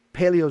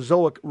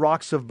Paleozoic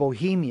rocks of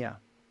Bohemia.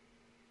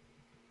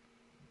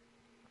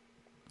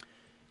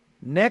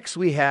 Next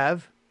we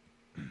have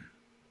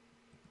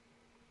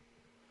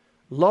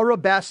Laura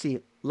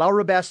Bassi.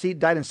 Laura Bassi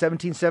died in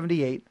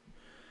 1778.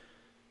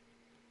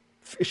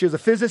 She was a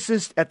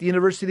physicist at the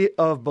University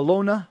of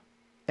Bologna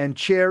and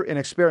chair in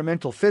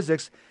experimental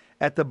physics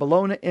at the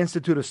Bologna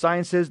Institute of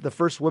Sciences, the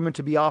first woman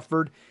to be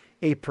offered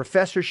a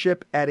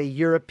professorship at a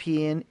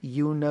European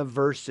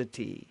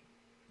university.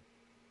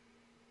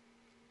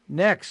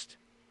 Next,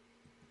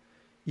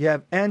 you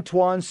have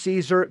Antoine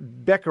Cesar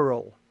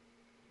Becquerel,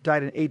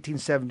 died in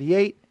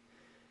 1878.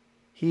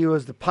 He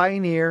was the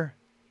pioneer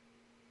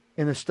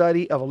in the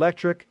study of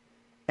electric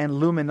and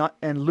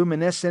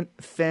luminescent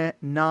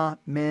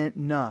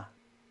phenomena.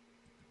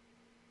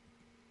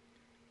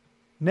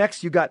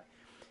 Next, you got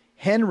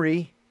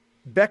Henry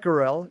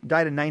Becquerel,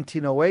 died in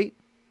 1908.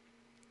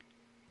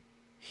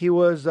 He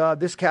was,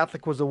 this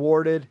Catholic was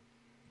awarded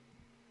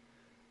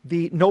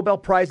the Nobel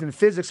Prize in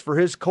Physics for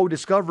his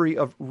co-discovery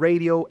of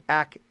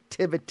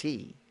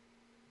radioactivity.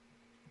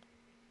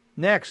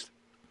 Next,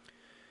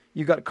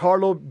 you got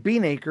Carlo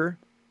Beenaker,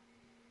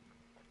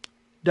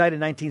 died in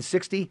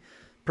 1960,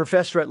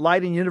 professor at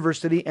Leiden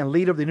University and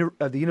leader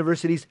of the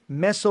university's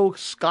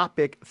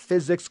mesoscopic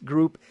physics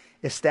group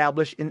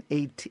established in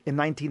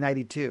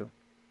 1992.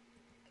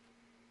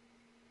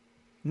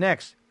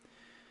 Next,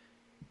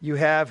 you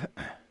have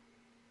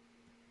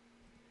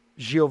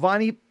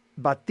Giovanni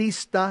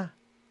Battista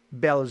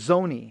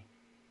Belzoni,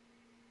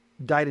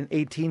 died in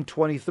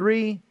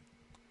 1823,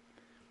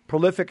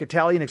 prolific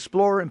Italian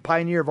explorer and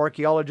pioneer of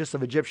archaeologists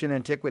of Egyptian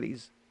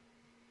antiquities.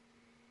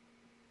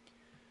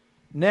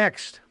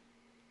 Next,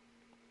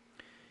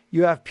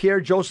 you have Pierre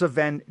Joseph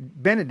van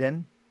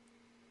Beneden.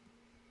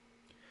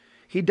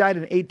 He died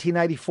in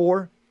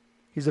 1894.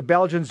 He's a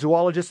Belgian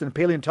zoologist and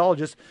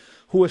paleontologist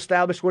who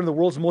established one of the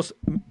world's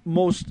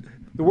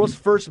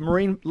first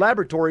marine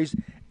laboratories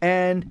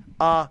and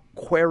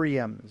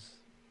aquariums.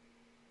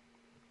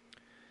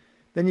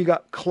 Then you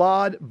got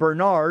Claude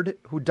Bernard,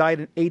 who died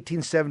in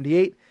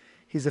 1878.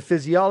 He's a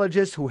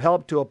physiologist who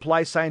helped to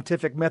apply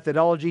scientific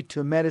methodology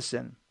to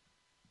medicine.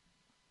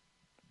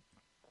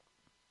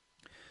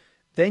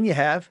 Then you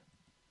have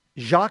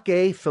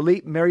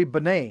Jacques-Philippe Marie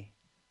Binet,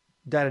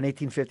 died in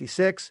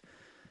 1856.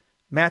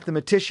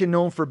 Mathematician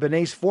known for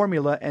Binet's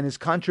formula and his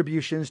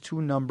contributions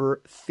to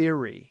number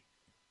theory.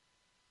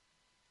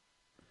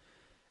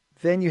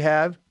 Then you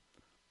have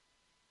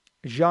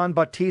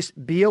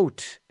Jean-Baptiste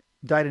Biot,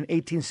 died in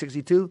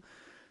 1862.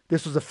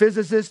 This was a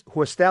physicist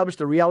who established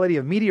the reality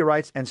of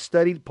meteorites and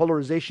studied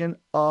polarization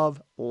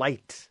of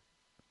light.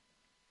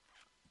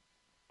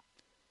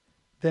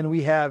 Then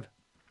we have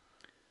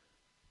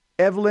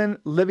Evelyn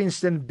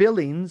Livingston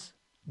Billings,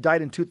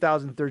 died in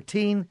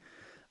 2013.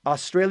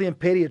 Australian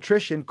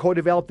pediatrician,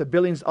 co-developed the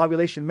Billings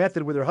ovulation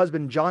method with her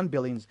husband, John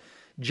Billings.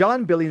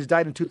 John Billings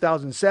died in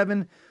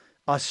 2007.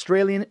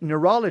 Australian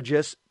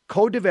neurologist,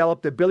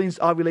 co-developed the Billings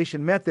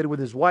ovulation method with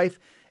his wife,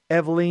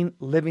 Evelyn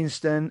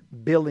Livingston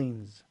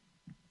Billings.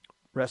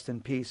 Rest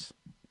in peace.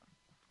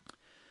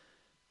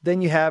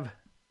 Then you have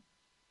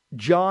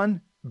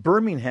John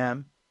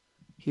Birmingham.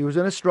 He was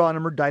an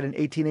astronomer, died in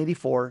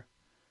 1884.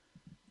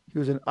 He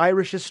was an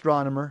Irish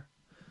astronomer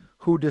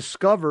who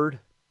discovered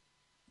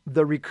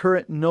the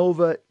recurrent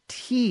nova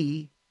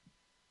T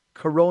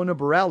Corona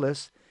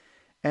Borealis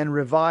and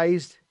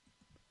revised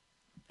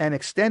and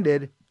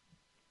extended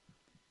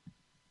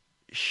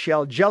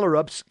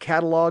Shelgellerup's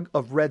catalog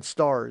of red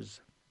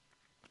stars.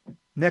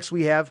 Next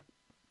we have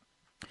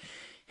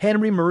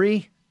Henry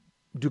Marie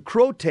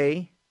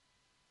Ducrotay,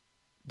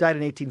 died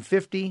in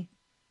 1850,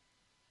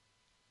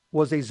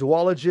 was a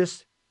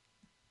zoologist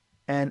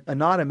and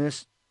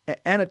anatomist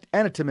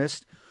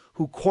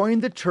who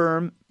coined the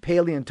term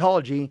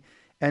paleontology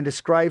and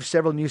described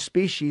several new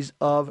species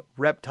of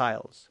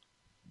reptiles.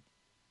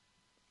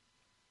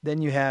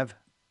 Then you have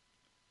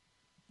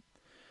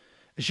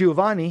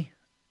Giovanni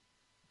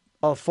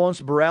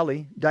Alphonse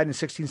Borelli, died in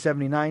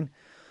 1679,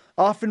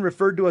 often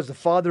referred to as the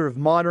father of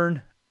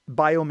modern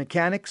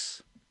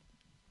biomechanics.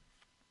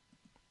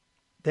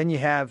 Then you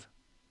have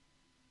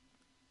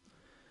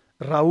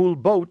Raoul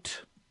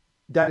Boat,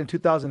 died in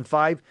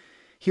 2005.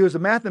 He was a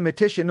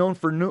mathematician known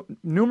for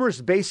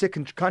numerous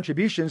basic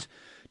contributions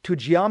to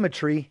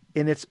geometry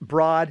in its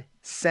broad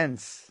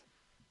sense.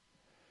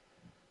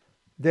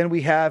 Then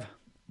we have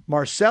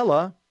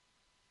Marcella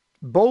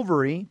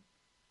Bovary.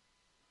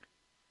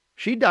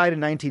 She died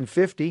in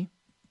 1950.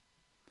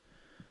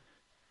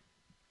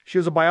 She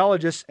was a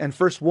biologist and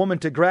first woman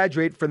to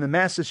graduate from the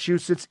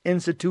Massachusetts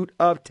Institute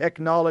of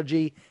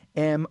Technology,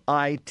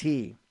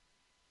 MIT.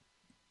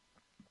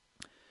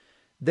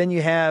 Then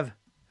you have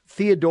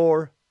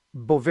Theodore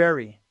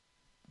Boveri,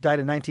 died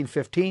in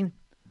 1915.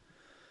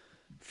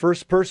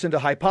 First person to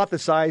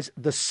hypothesize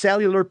the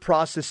cellular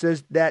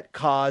processes that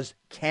cause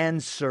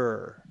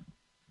cancer.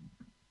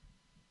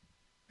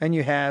 And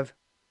you have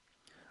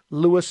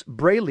Louis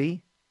Braille,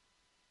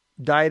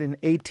 died in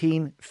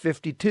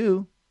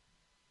 1852.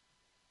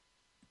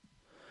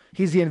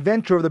 He's the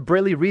inventor of the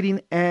Braille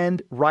reading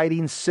and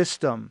writing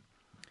system.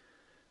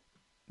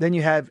 Then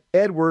you have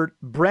Edward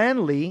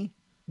Branly,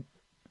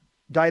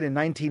 died in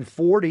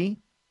 1940.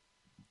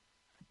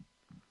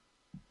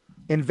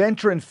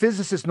 Inventor and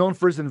physicist known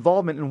for his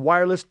involvement in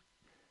wireless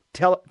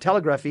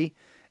telegraphy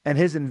and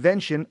his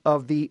invention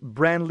of the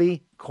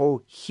Branly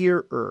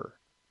coherer.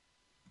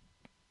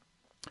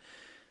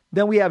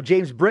 Then we have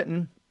James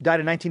Britton, died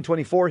in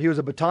 1924. He was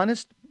a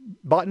botanist,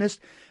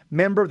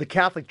 member of the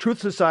Catholic Truth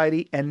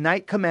Society, and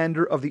Knight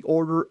Commander of the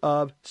Order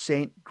of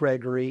St.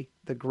 Gregory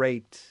the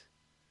Great.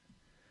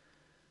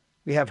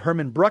 We have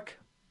Herman Brook,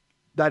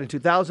 died in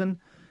 2000,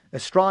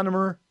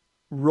 astronomer,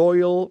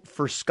 royal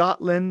for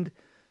Scotland,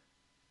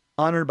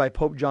 honored by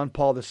Pope John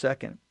Paul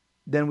II.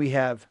 Then we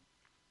have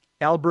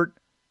Albert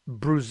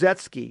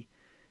Bruzetsky,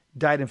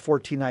 died in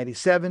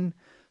 1497,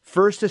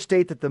 first to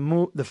state that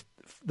the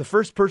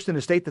first person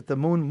to state that the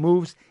moon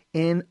moves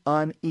in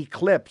an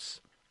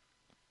eclipse.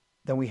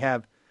 Then we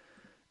have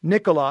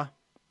Nicola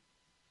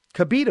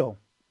Cabito,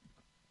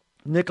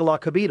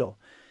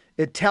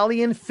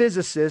 Italian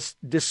physicist,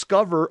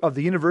 discoverer of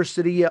the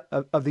universality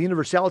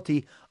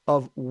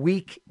of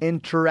weak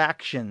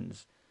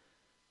interactions.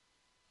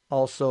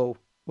 Also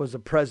was the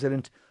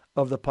president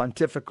of the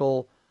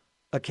Pontifical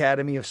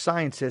Academy of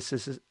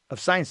Sciences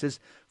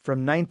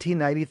from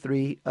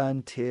 1993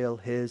 until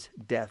his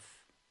death.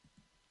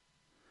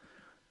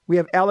 We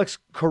have Alex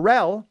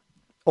Carrel,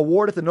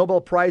 awarded the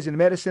Nobel Prize in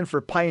Medicine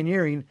for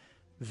pioneering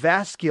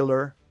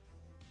vascular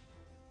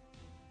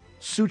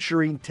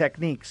suturing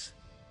techniques.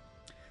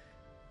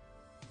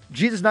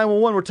 Jesus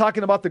 911, we're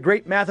talking about the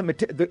great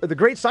the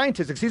great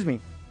scientists,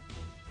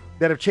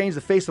 that have changed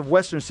the face of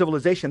Western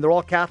civilization. They're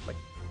all Catholic.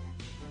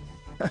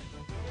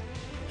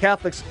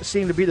 Catholics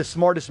seem to be the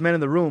smartest men in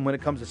the room when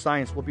it comes to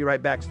science. We'll be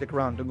right back. Stick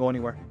around. Don't go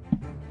anywhere.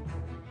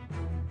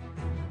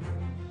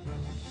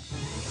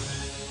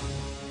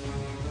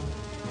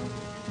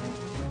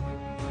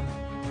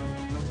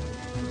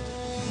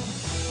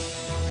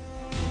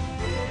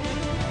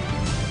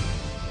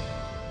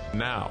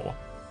 Now,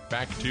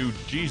 back to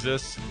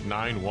Jesus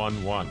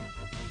 911.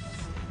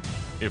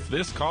 If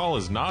this call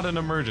is not an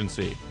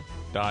emergency,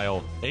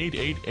 dial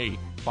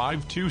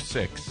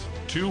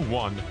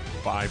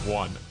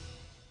 888-526-2151.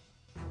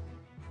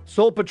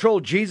 Soul Patrol,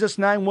 Jesus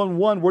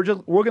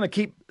 911. We're going to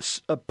keep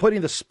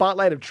putting the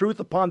spotlight of truth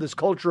upon this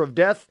culture of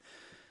death.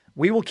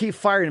 We will keep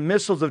firing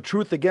missiles of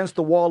truth against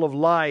the wall of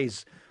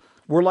lies.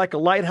 We're like a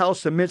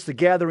lighthouse amidst the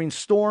gathering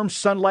storm.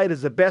 Sunlight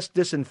is the best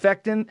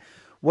disinfectant.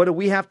 What do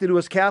we have to do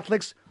as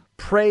Catholics?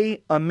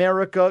 Pray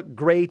America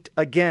great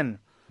again.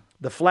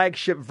 The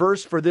flagship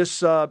verse for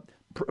this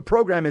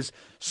program is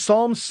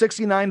Psalm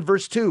 69,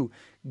 verse 2.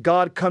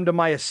 God, come to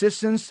my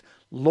assistance.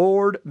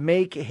 Lord,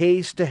 make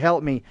haste to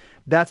help me.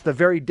 That's the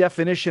very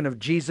definition of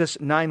Jesus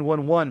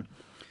 911.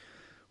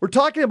 We're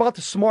talking about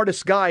the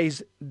smartest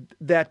guys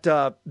that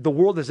the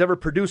world has ever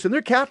produced, and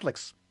they're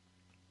Catholics.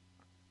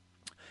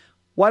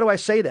 Why do I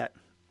say that?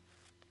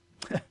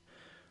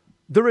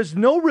 There is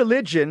no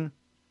religion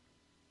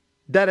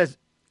that has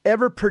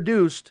ever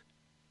produced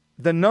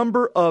the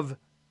number of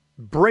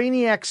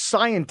brainiac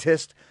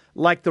scientists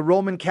like the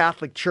Roman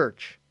Catholic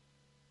Church.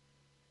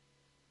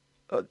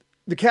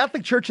 The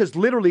Catholic Church has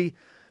literally,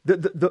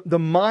 the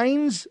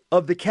minds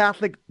of the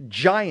Catholic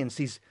giants,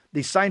 these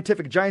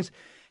scientific giants,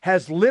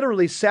 has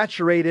literally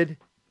saturated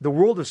the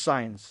world of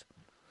science.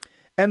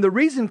 And the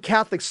reason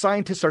Catholic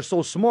scientists are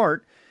so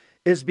smart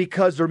is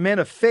because they're men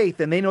of faith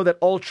and they know that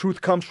all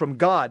truth comes from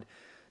God.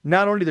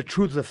 Not only the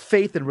truths of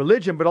faith and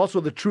religion, but also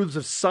the truths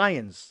of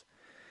science.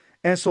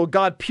 And so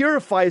God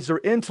purifies their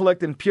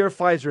intellect and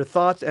purifies their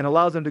thoughts and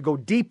allows them to go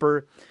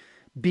deeper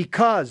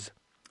because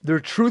they're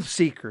truth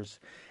seekers.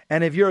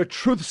 And if you're a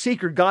truth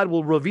seeker, God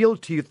will reveal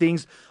to you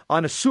things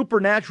on a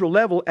supernatural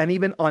level and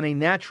even on a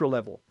natural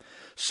level.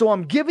 So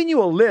I'm giving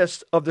you a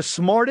list of the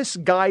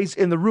smartest guys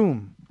in the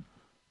room,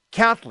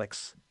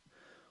 Catholics,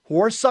 who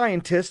are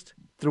scientists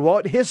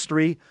throughout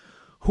history,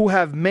 who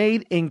have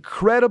made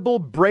incredible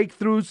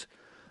breakthroughs.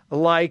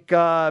 Like,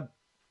 I'd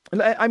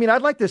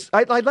like to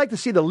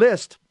see the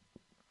list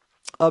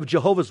of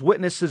Jehovah's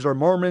Witnesses or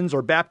Mormons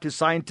or Baptist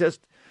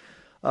scientists.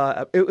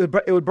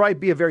 It would probably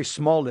be a very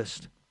small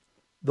list.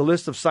 The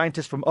list of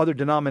scientists from other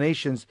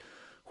denominations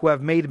who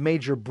have made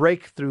major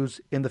breakthroughs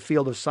in the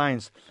field of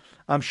science.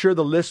 I'm sure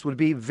the list would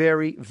be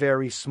very,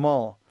 very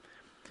small.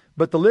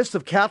 But the list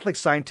of Catholic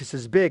scientists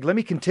is big. Let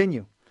me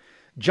continue.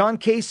 John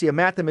Casey, a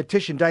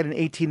mathematician, died in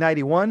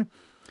 1891.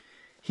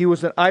 He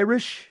was an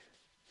Irish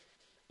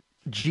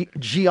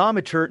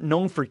geometer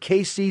known for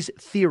Casey's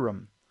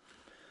theorem.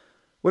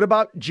 What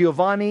about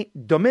Giovanni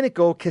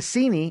Domenico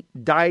Cassini,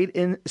 died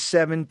in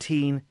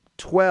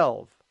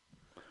 1712.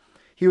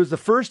 He was the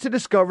first to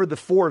discover the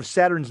 4 of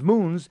Saturn's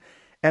moons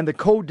and the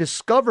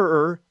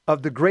co-discoverer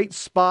of the great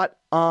spot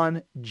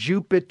on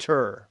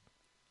Jupiter.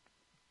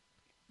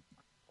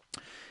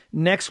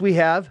 Next we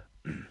have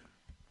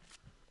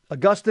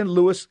Augustin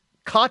Louis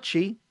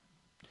Cauchy,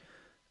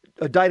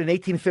 died in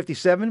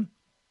 1857.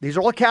 These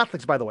are all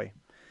Catholics, by the way.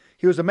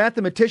 He was a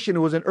mathematician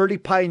who was an early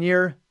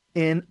pioneer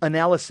in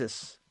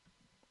analysis.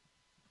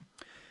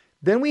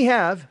 Then we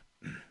have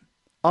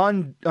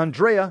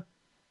Andrea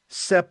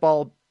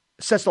Cesalpino,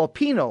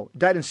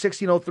 died in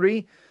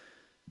 1603.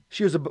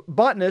 She was a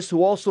botanist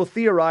who also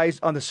theorized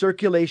on the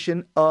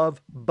circulation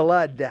of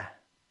blood.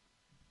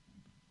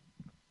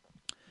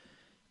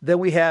 Then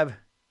we have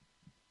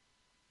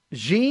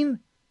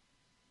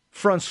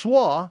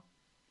Jean-Francois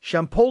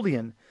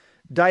Champollion,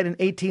 died in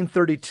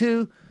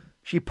 1832.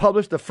 She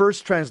published the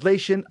first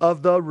translation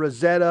of the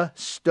Rosetta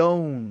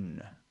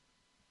Stone.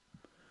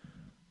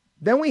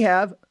 Then we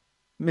have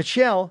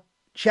Michel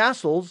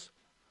Chasles,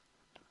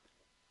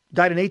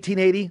 died in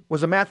 1880,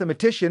 was a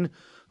mathematician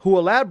who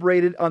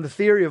elaborated on the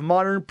theory of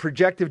modern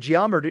projective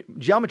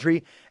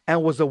geometry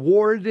and was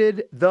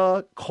awarded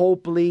the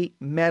Copley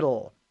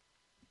Medal.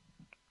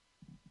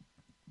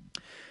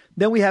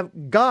 Then we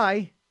have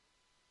Guy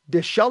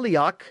de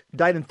Chauliac,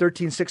 died in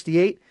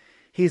 1368.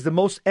 He's the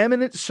most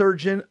eminent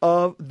surgeon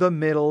of the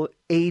Middle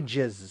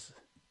Ages.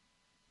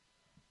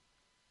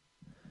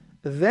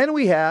 Then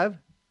we have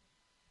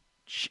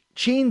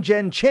Qin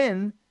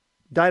Zhen-Chen,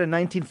 died in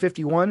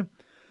 1951,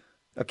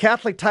 a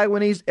Catholic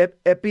Taiwanese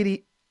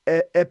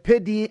I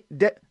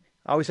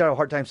always had a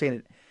hard time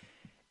saying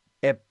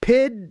it.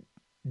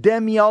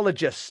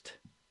 Epidemiologist,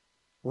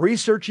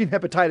 researching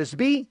hepatitis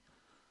B,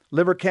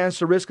 liver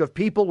cancer risk of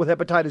people with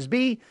hepatitis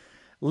B,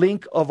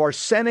 link of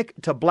arsenic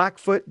to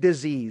Blackfoot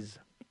disease.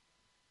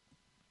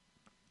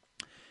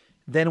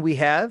 Then we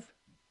have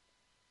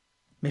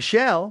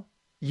Michel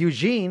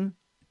Eugene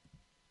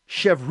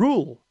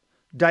Chevreul,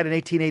 died in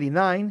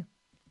 1889.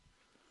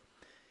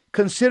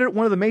 Considered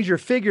one of the major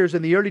figures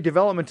in the early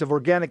development of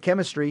organic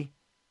chemistry,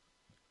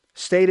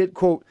 stated,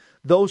 quote,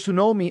 "Those who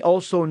know me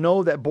also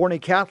know that born a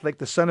Catholic,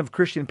 the son of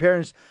Christian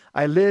parents,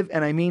 I live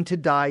and I mean to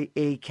die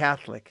a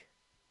Catholic."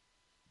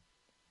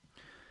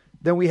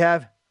 Then we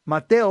have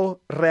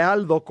Mateo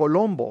Realdo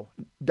Colombo,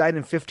 died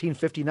in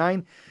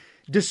 1559,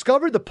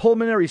 discovered the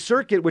pulmonary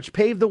circuit, which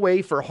paved the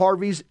way for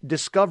Harvey's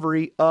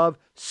discovery of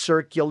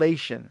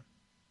circulation.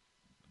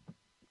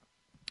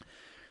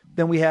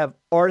 Then we have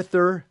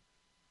Arthur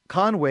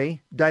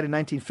Conway, died in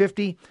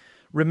 1950,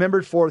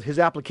 remembered for his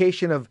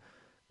application of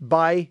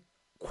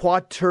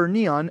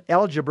biquaternion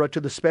algebra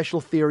to the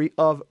special theory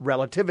of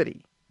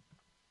relativity.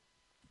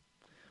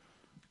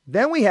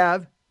 Then we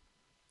have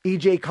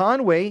E.J.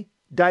 Conway,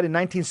 died in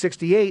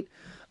 1968,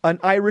 an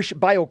Irish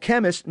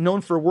biochemist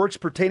known for works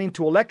pertaining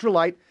to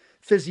electrolyte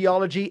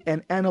physiology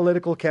and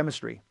analytical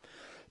chemistry.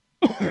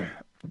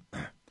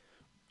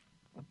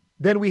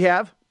 Then we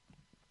have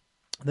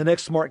the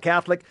next smart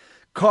Catholic,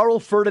 Carl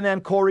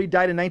Ferdinand Corey,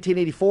 died in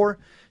 1984,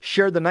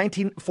 shared the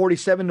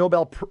 1947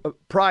 Nobel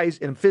Prize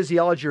in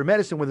Physiology or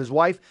Medicine with his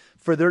wife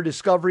for their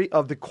discovery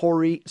of the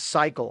Corey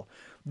cycle.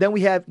 Then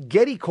we have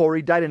Getty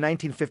Corey, died in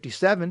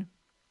 1957,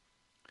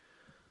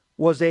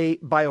 was a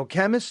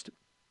biochemist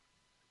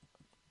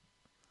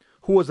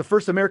who was the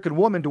first American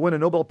woman to win a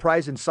Nobel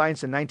Prize in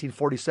Science in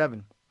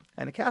 1947,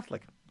 and a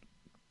Catholic.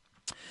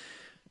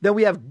 Then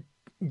we have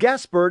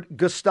Gaspard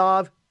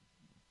Gustave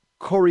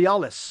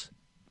Coriolis,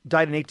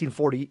 died in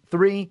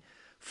 1843,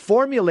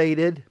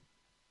 formulated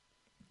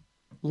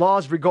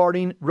laws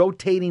regarding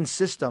rotating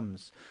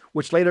systems,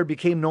 which later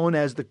became known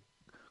as the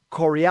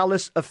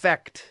Coriolis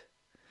effect.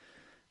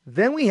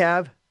 Then we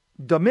have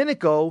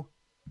Domenico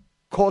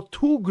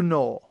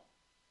Cotugno,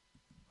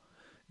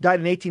 died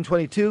in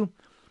 1822,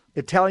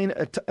 Italian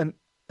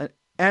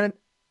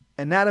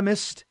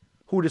anatomist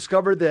who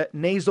discovered the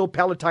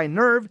nasopalatine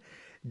nerve,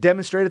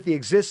 demonstrated the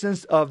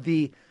existence of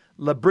the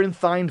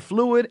labyrinthine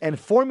fluid, and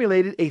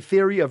formulated a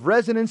theory of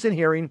resonance in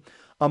hearing,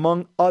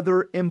 among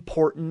other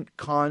important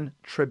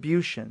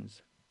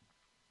contributions.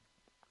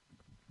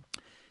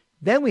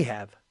 Then we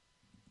have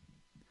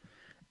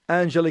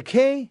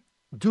Angelique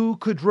du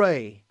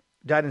Coudray,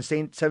 died in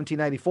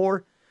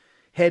 1794,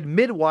 head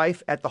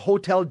midwife at the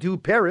Hotel du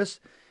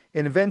Paris,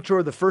 inventor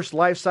of the first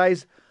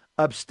life-size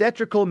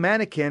obstetrical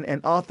mannequin,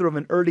 and author of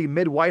an early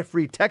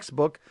midwifery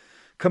textbook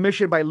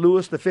commissioned by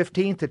Louis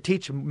XV to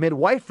teach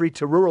midwifery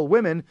to rural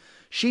women.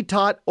 She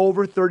taught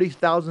over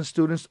 30,000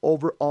 students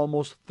over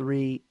almost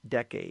 3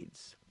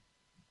 decades.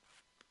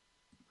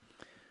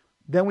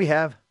 Then we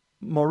have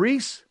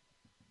Maurice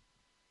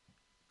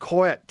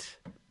Coet.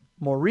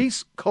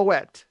 Maurice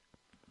Coet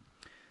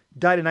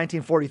died in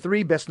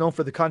 1943, best known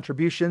for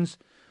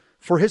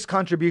his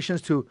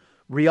contributions to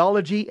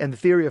rheology and the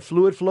theory of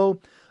fluid flow,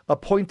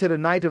 appointed a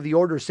Knight of the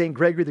Order of St.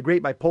 Gregory the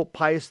Great by Pope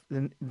Pius XI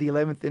in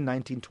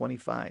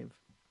 1925.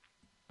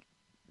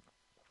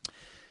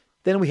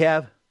 Then we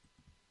have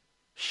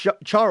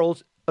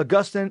Charles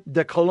Augustin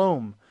de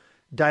Coulomb,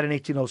 died in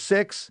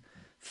 1806,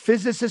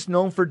 physicist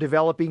known for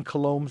developing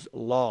Coulomb's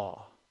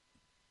law.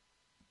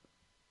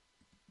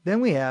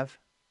 Then we have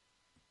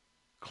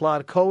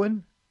Claude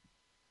Cohen,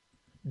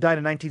 died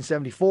in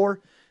 1974,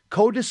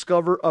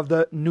 co-discoverer of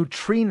the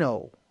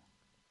neutrino.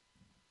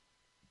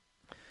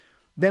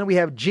 Then we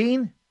have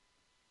Jean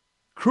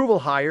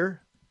Kruvelheier,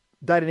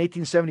 died in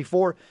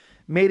 1874,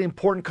 made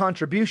important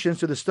contributions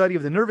to the study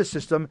of the nervous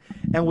system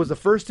and was the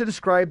first to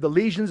describe the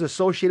lesions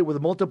associated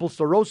with multiple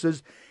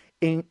sclerosis,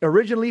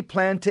 originally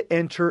planned to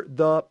enter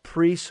the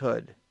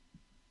priesthood.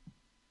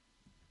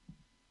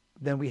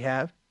 Then we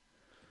have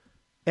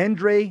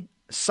Andre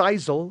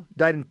Seisel,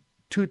 died in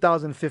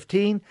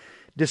 2015,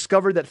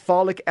 discovered that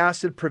folic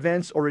acid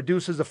prevents or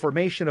reduces the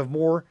formation of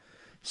more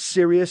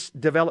serious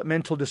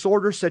developmental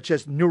disorders such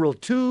as neural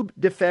tube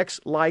defects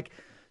like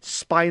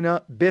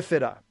spina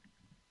bifida.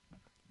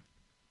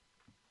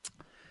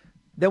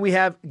 Then we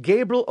have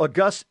Gabriel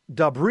Auguste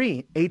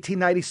Dabry,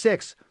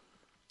 1896,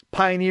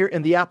 pioneer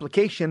in the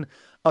application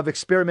of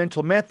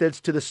experimental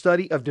methods to the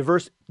study of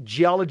diverse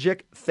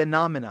geologic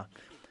phenomena.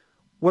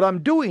 What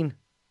I'm doing,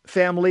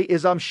 family,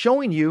 is I'm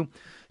showing you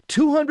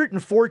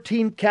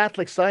 214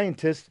 Catholic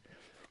scientists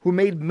who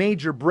made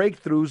major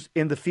breakthroughs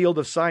in the field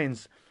of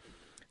science.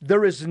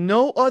 There is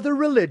no other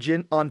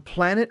religion on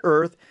planet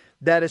Earth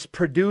that has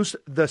produced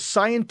the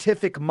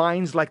scientific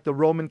minds like the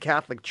Roman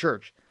Catholic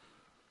Church.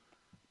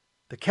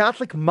 The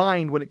Catholic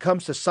mind, when it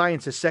comes to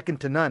science, is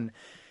second to none.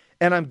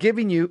 And I'm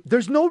giving you,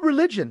 there's no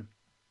religion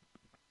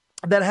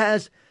that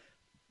has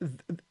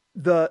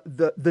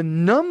the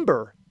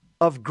number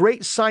of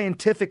great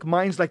scientific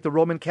minds like the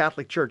Roman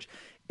Catholic Church.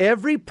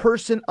 Every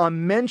person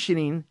I'm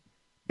mentioning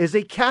is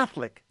a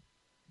Catholic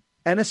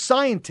and a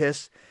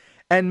scientist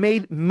and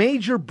made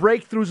major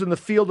breakthroughs in the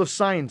field of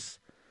science.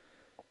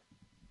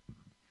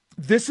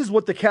 This is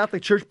what the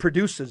Catholic Church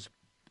produces.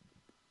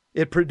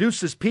 It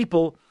produces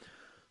people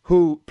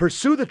who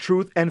pursue the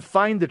truth and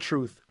find the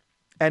truth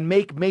and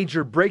make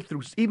major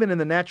breakthroughs, even in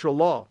the natural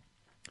law.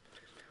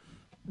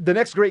 The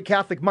next great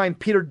Catholic mind,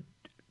 Peter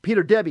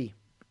Debye,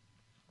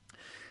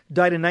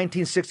 died in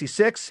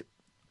 1966.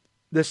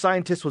 The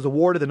scientist was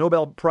awarded the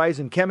Nobel Prize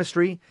in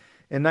Chemistry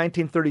in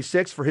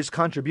 1936 for his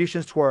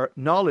contributions to our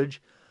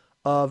knowledge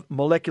of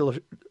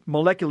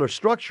molecular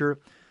structure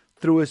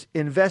through his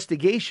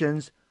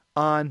investigations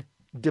on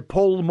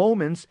dipole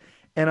moments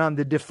and on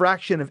the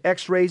diffraction of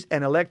X-rays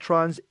and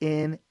electrons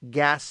in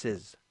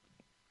gases.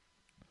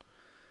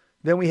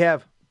 Then we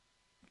have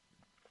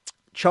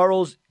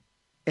Charles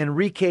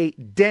Enrique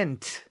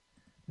Dent,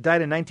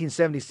 died in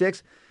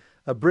 1976,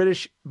 a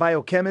British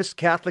biochemist,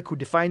 Catholic, who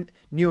defined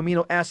new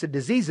amino acid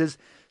diseases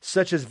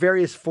such as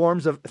various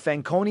forms of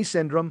Fanconi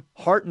syndrome,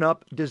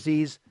 Hartnup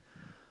disease,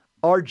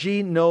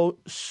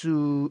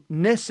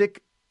 arginosunic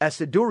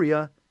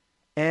aciduria,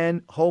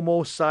 and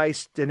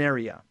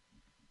homocystinuria.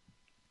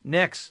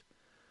 Next,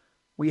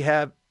 we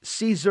have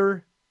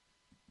Caesar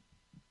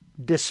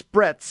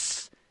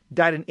Desprez,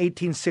 died in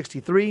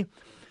 1863.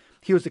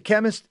 He was a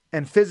chemist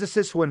and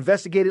physicist who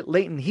investigated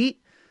latent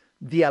heat,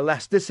 the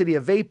elasticity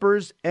of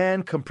vapors,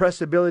 and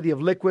compressibility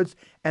of liquids,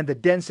 and the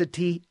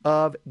density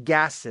of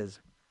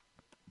gases.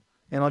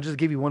 And I'll just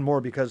give you one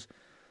more because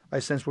I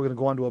sense we're going to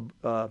go on to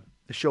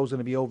the show's going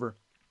to be over.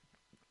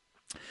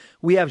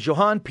 We have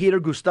Johann Peter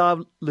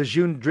Gustave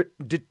Lejeune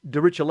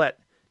de Richelieu,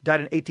 died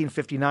in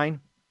 1859.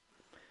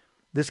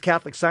 This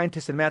Catholic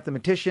scientist and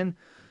mathematician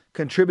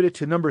contributed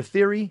to number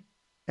theory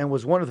and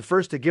was one of the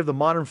first to give the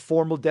modern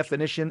formal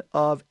definition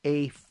of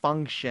a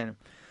function.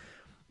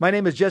 My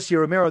name is Jesse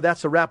Romero.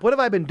 That's a wrap. What have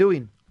I been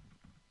doing?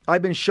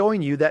 I've been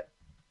showing you that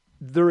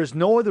there is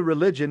no other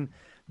religion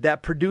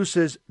that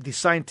produces the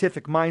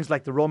scientific minds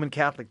like the Roman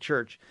Catholic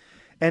Church.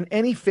 And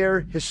any fair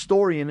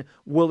historian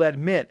will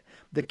admit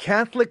the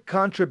Catholic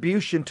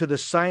contribution to the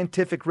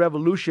scientific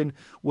revolution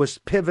was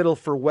pivotal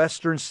for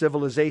Western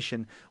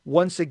civilization.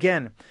 Once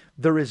again,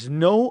 there is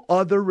no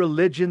other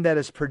religion that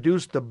has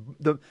produced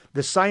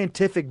the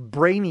scientific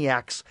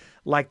brainiacs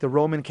like the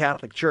Roman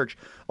Catholic Church.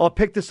 I'll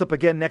pick this up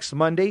again next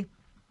Monday.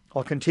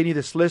 I'll continue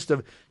this list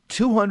of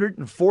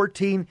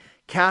 214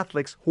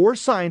 Catholics who are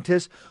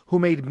scientists who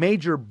made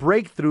major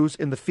breakthroughs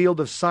in the field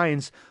of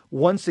science.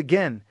 Once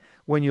again,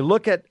 when you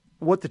look at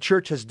what the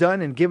church has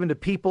done and given to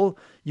people,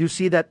 you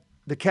see that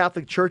the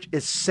Catholic Church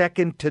is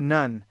second to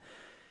none.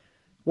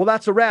 Well,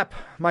 that's a wrap,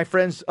 my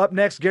friends. Up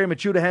next, Gary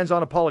Machuda, Hands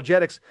On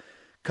Apologetics,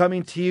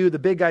 coming to you, the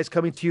big guys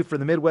coming to you from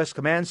the Midwest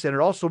Command Center.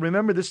 Also,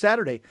 remember this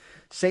Saturday,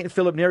 St.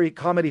 Philip Neri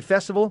Comedy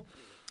Festival.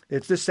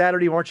 It's this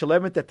Saturday, March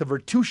 11th at the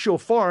Vertusio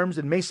Farms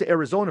in Mesa,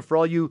 Arizona. For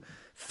all you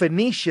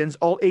Phoenicians,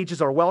 all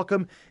ages are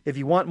welcome. If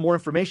you want more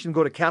information,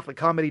 go to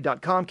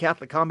CatholicComedy.com.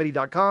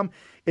 CatholicComedy.com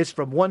is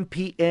from 1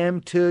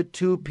 p.m. to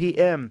 2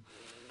 p.m.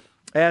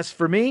 As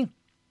for me,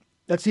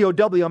 that's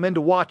COW. I'm in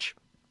to watch.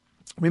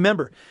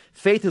 Remember,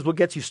 faith is what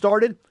gets you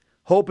started.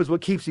 Hope is what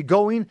keeps you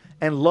going.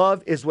 And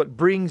love is what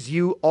brings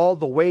you all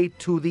the way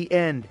to the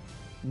end.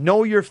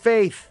 Know your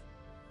faith.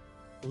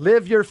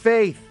 Live your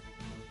faith.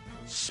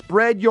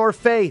 Spread your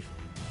faith.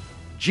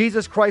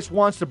 Jesus Christ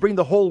wants to bring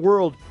the whole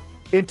world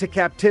into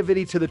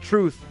captivity to the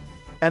truth.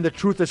 And the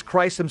truth is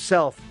Christ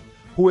himself,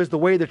 who is the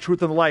way, the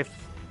truth, and the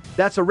life.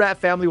 That's a wrap,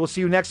 family. We'll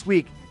see you next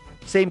week.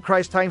 Same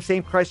Christ time,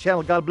 same Christ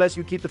channel. God bless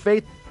you. Keep the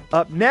faith.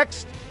 Up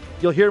next,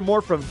 you'll hear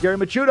more from Gary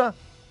Machuda.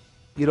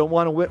 You don't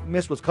want to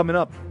miss what's coming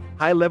up.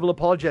 High level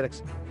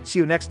apologetics. See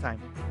you next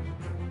time.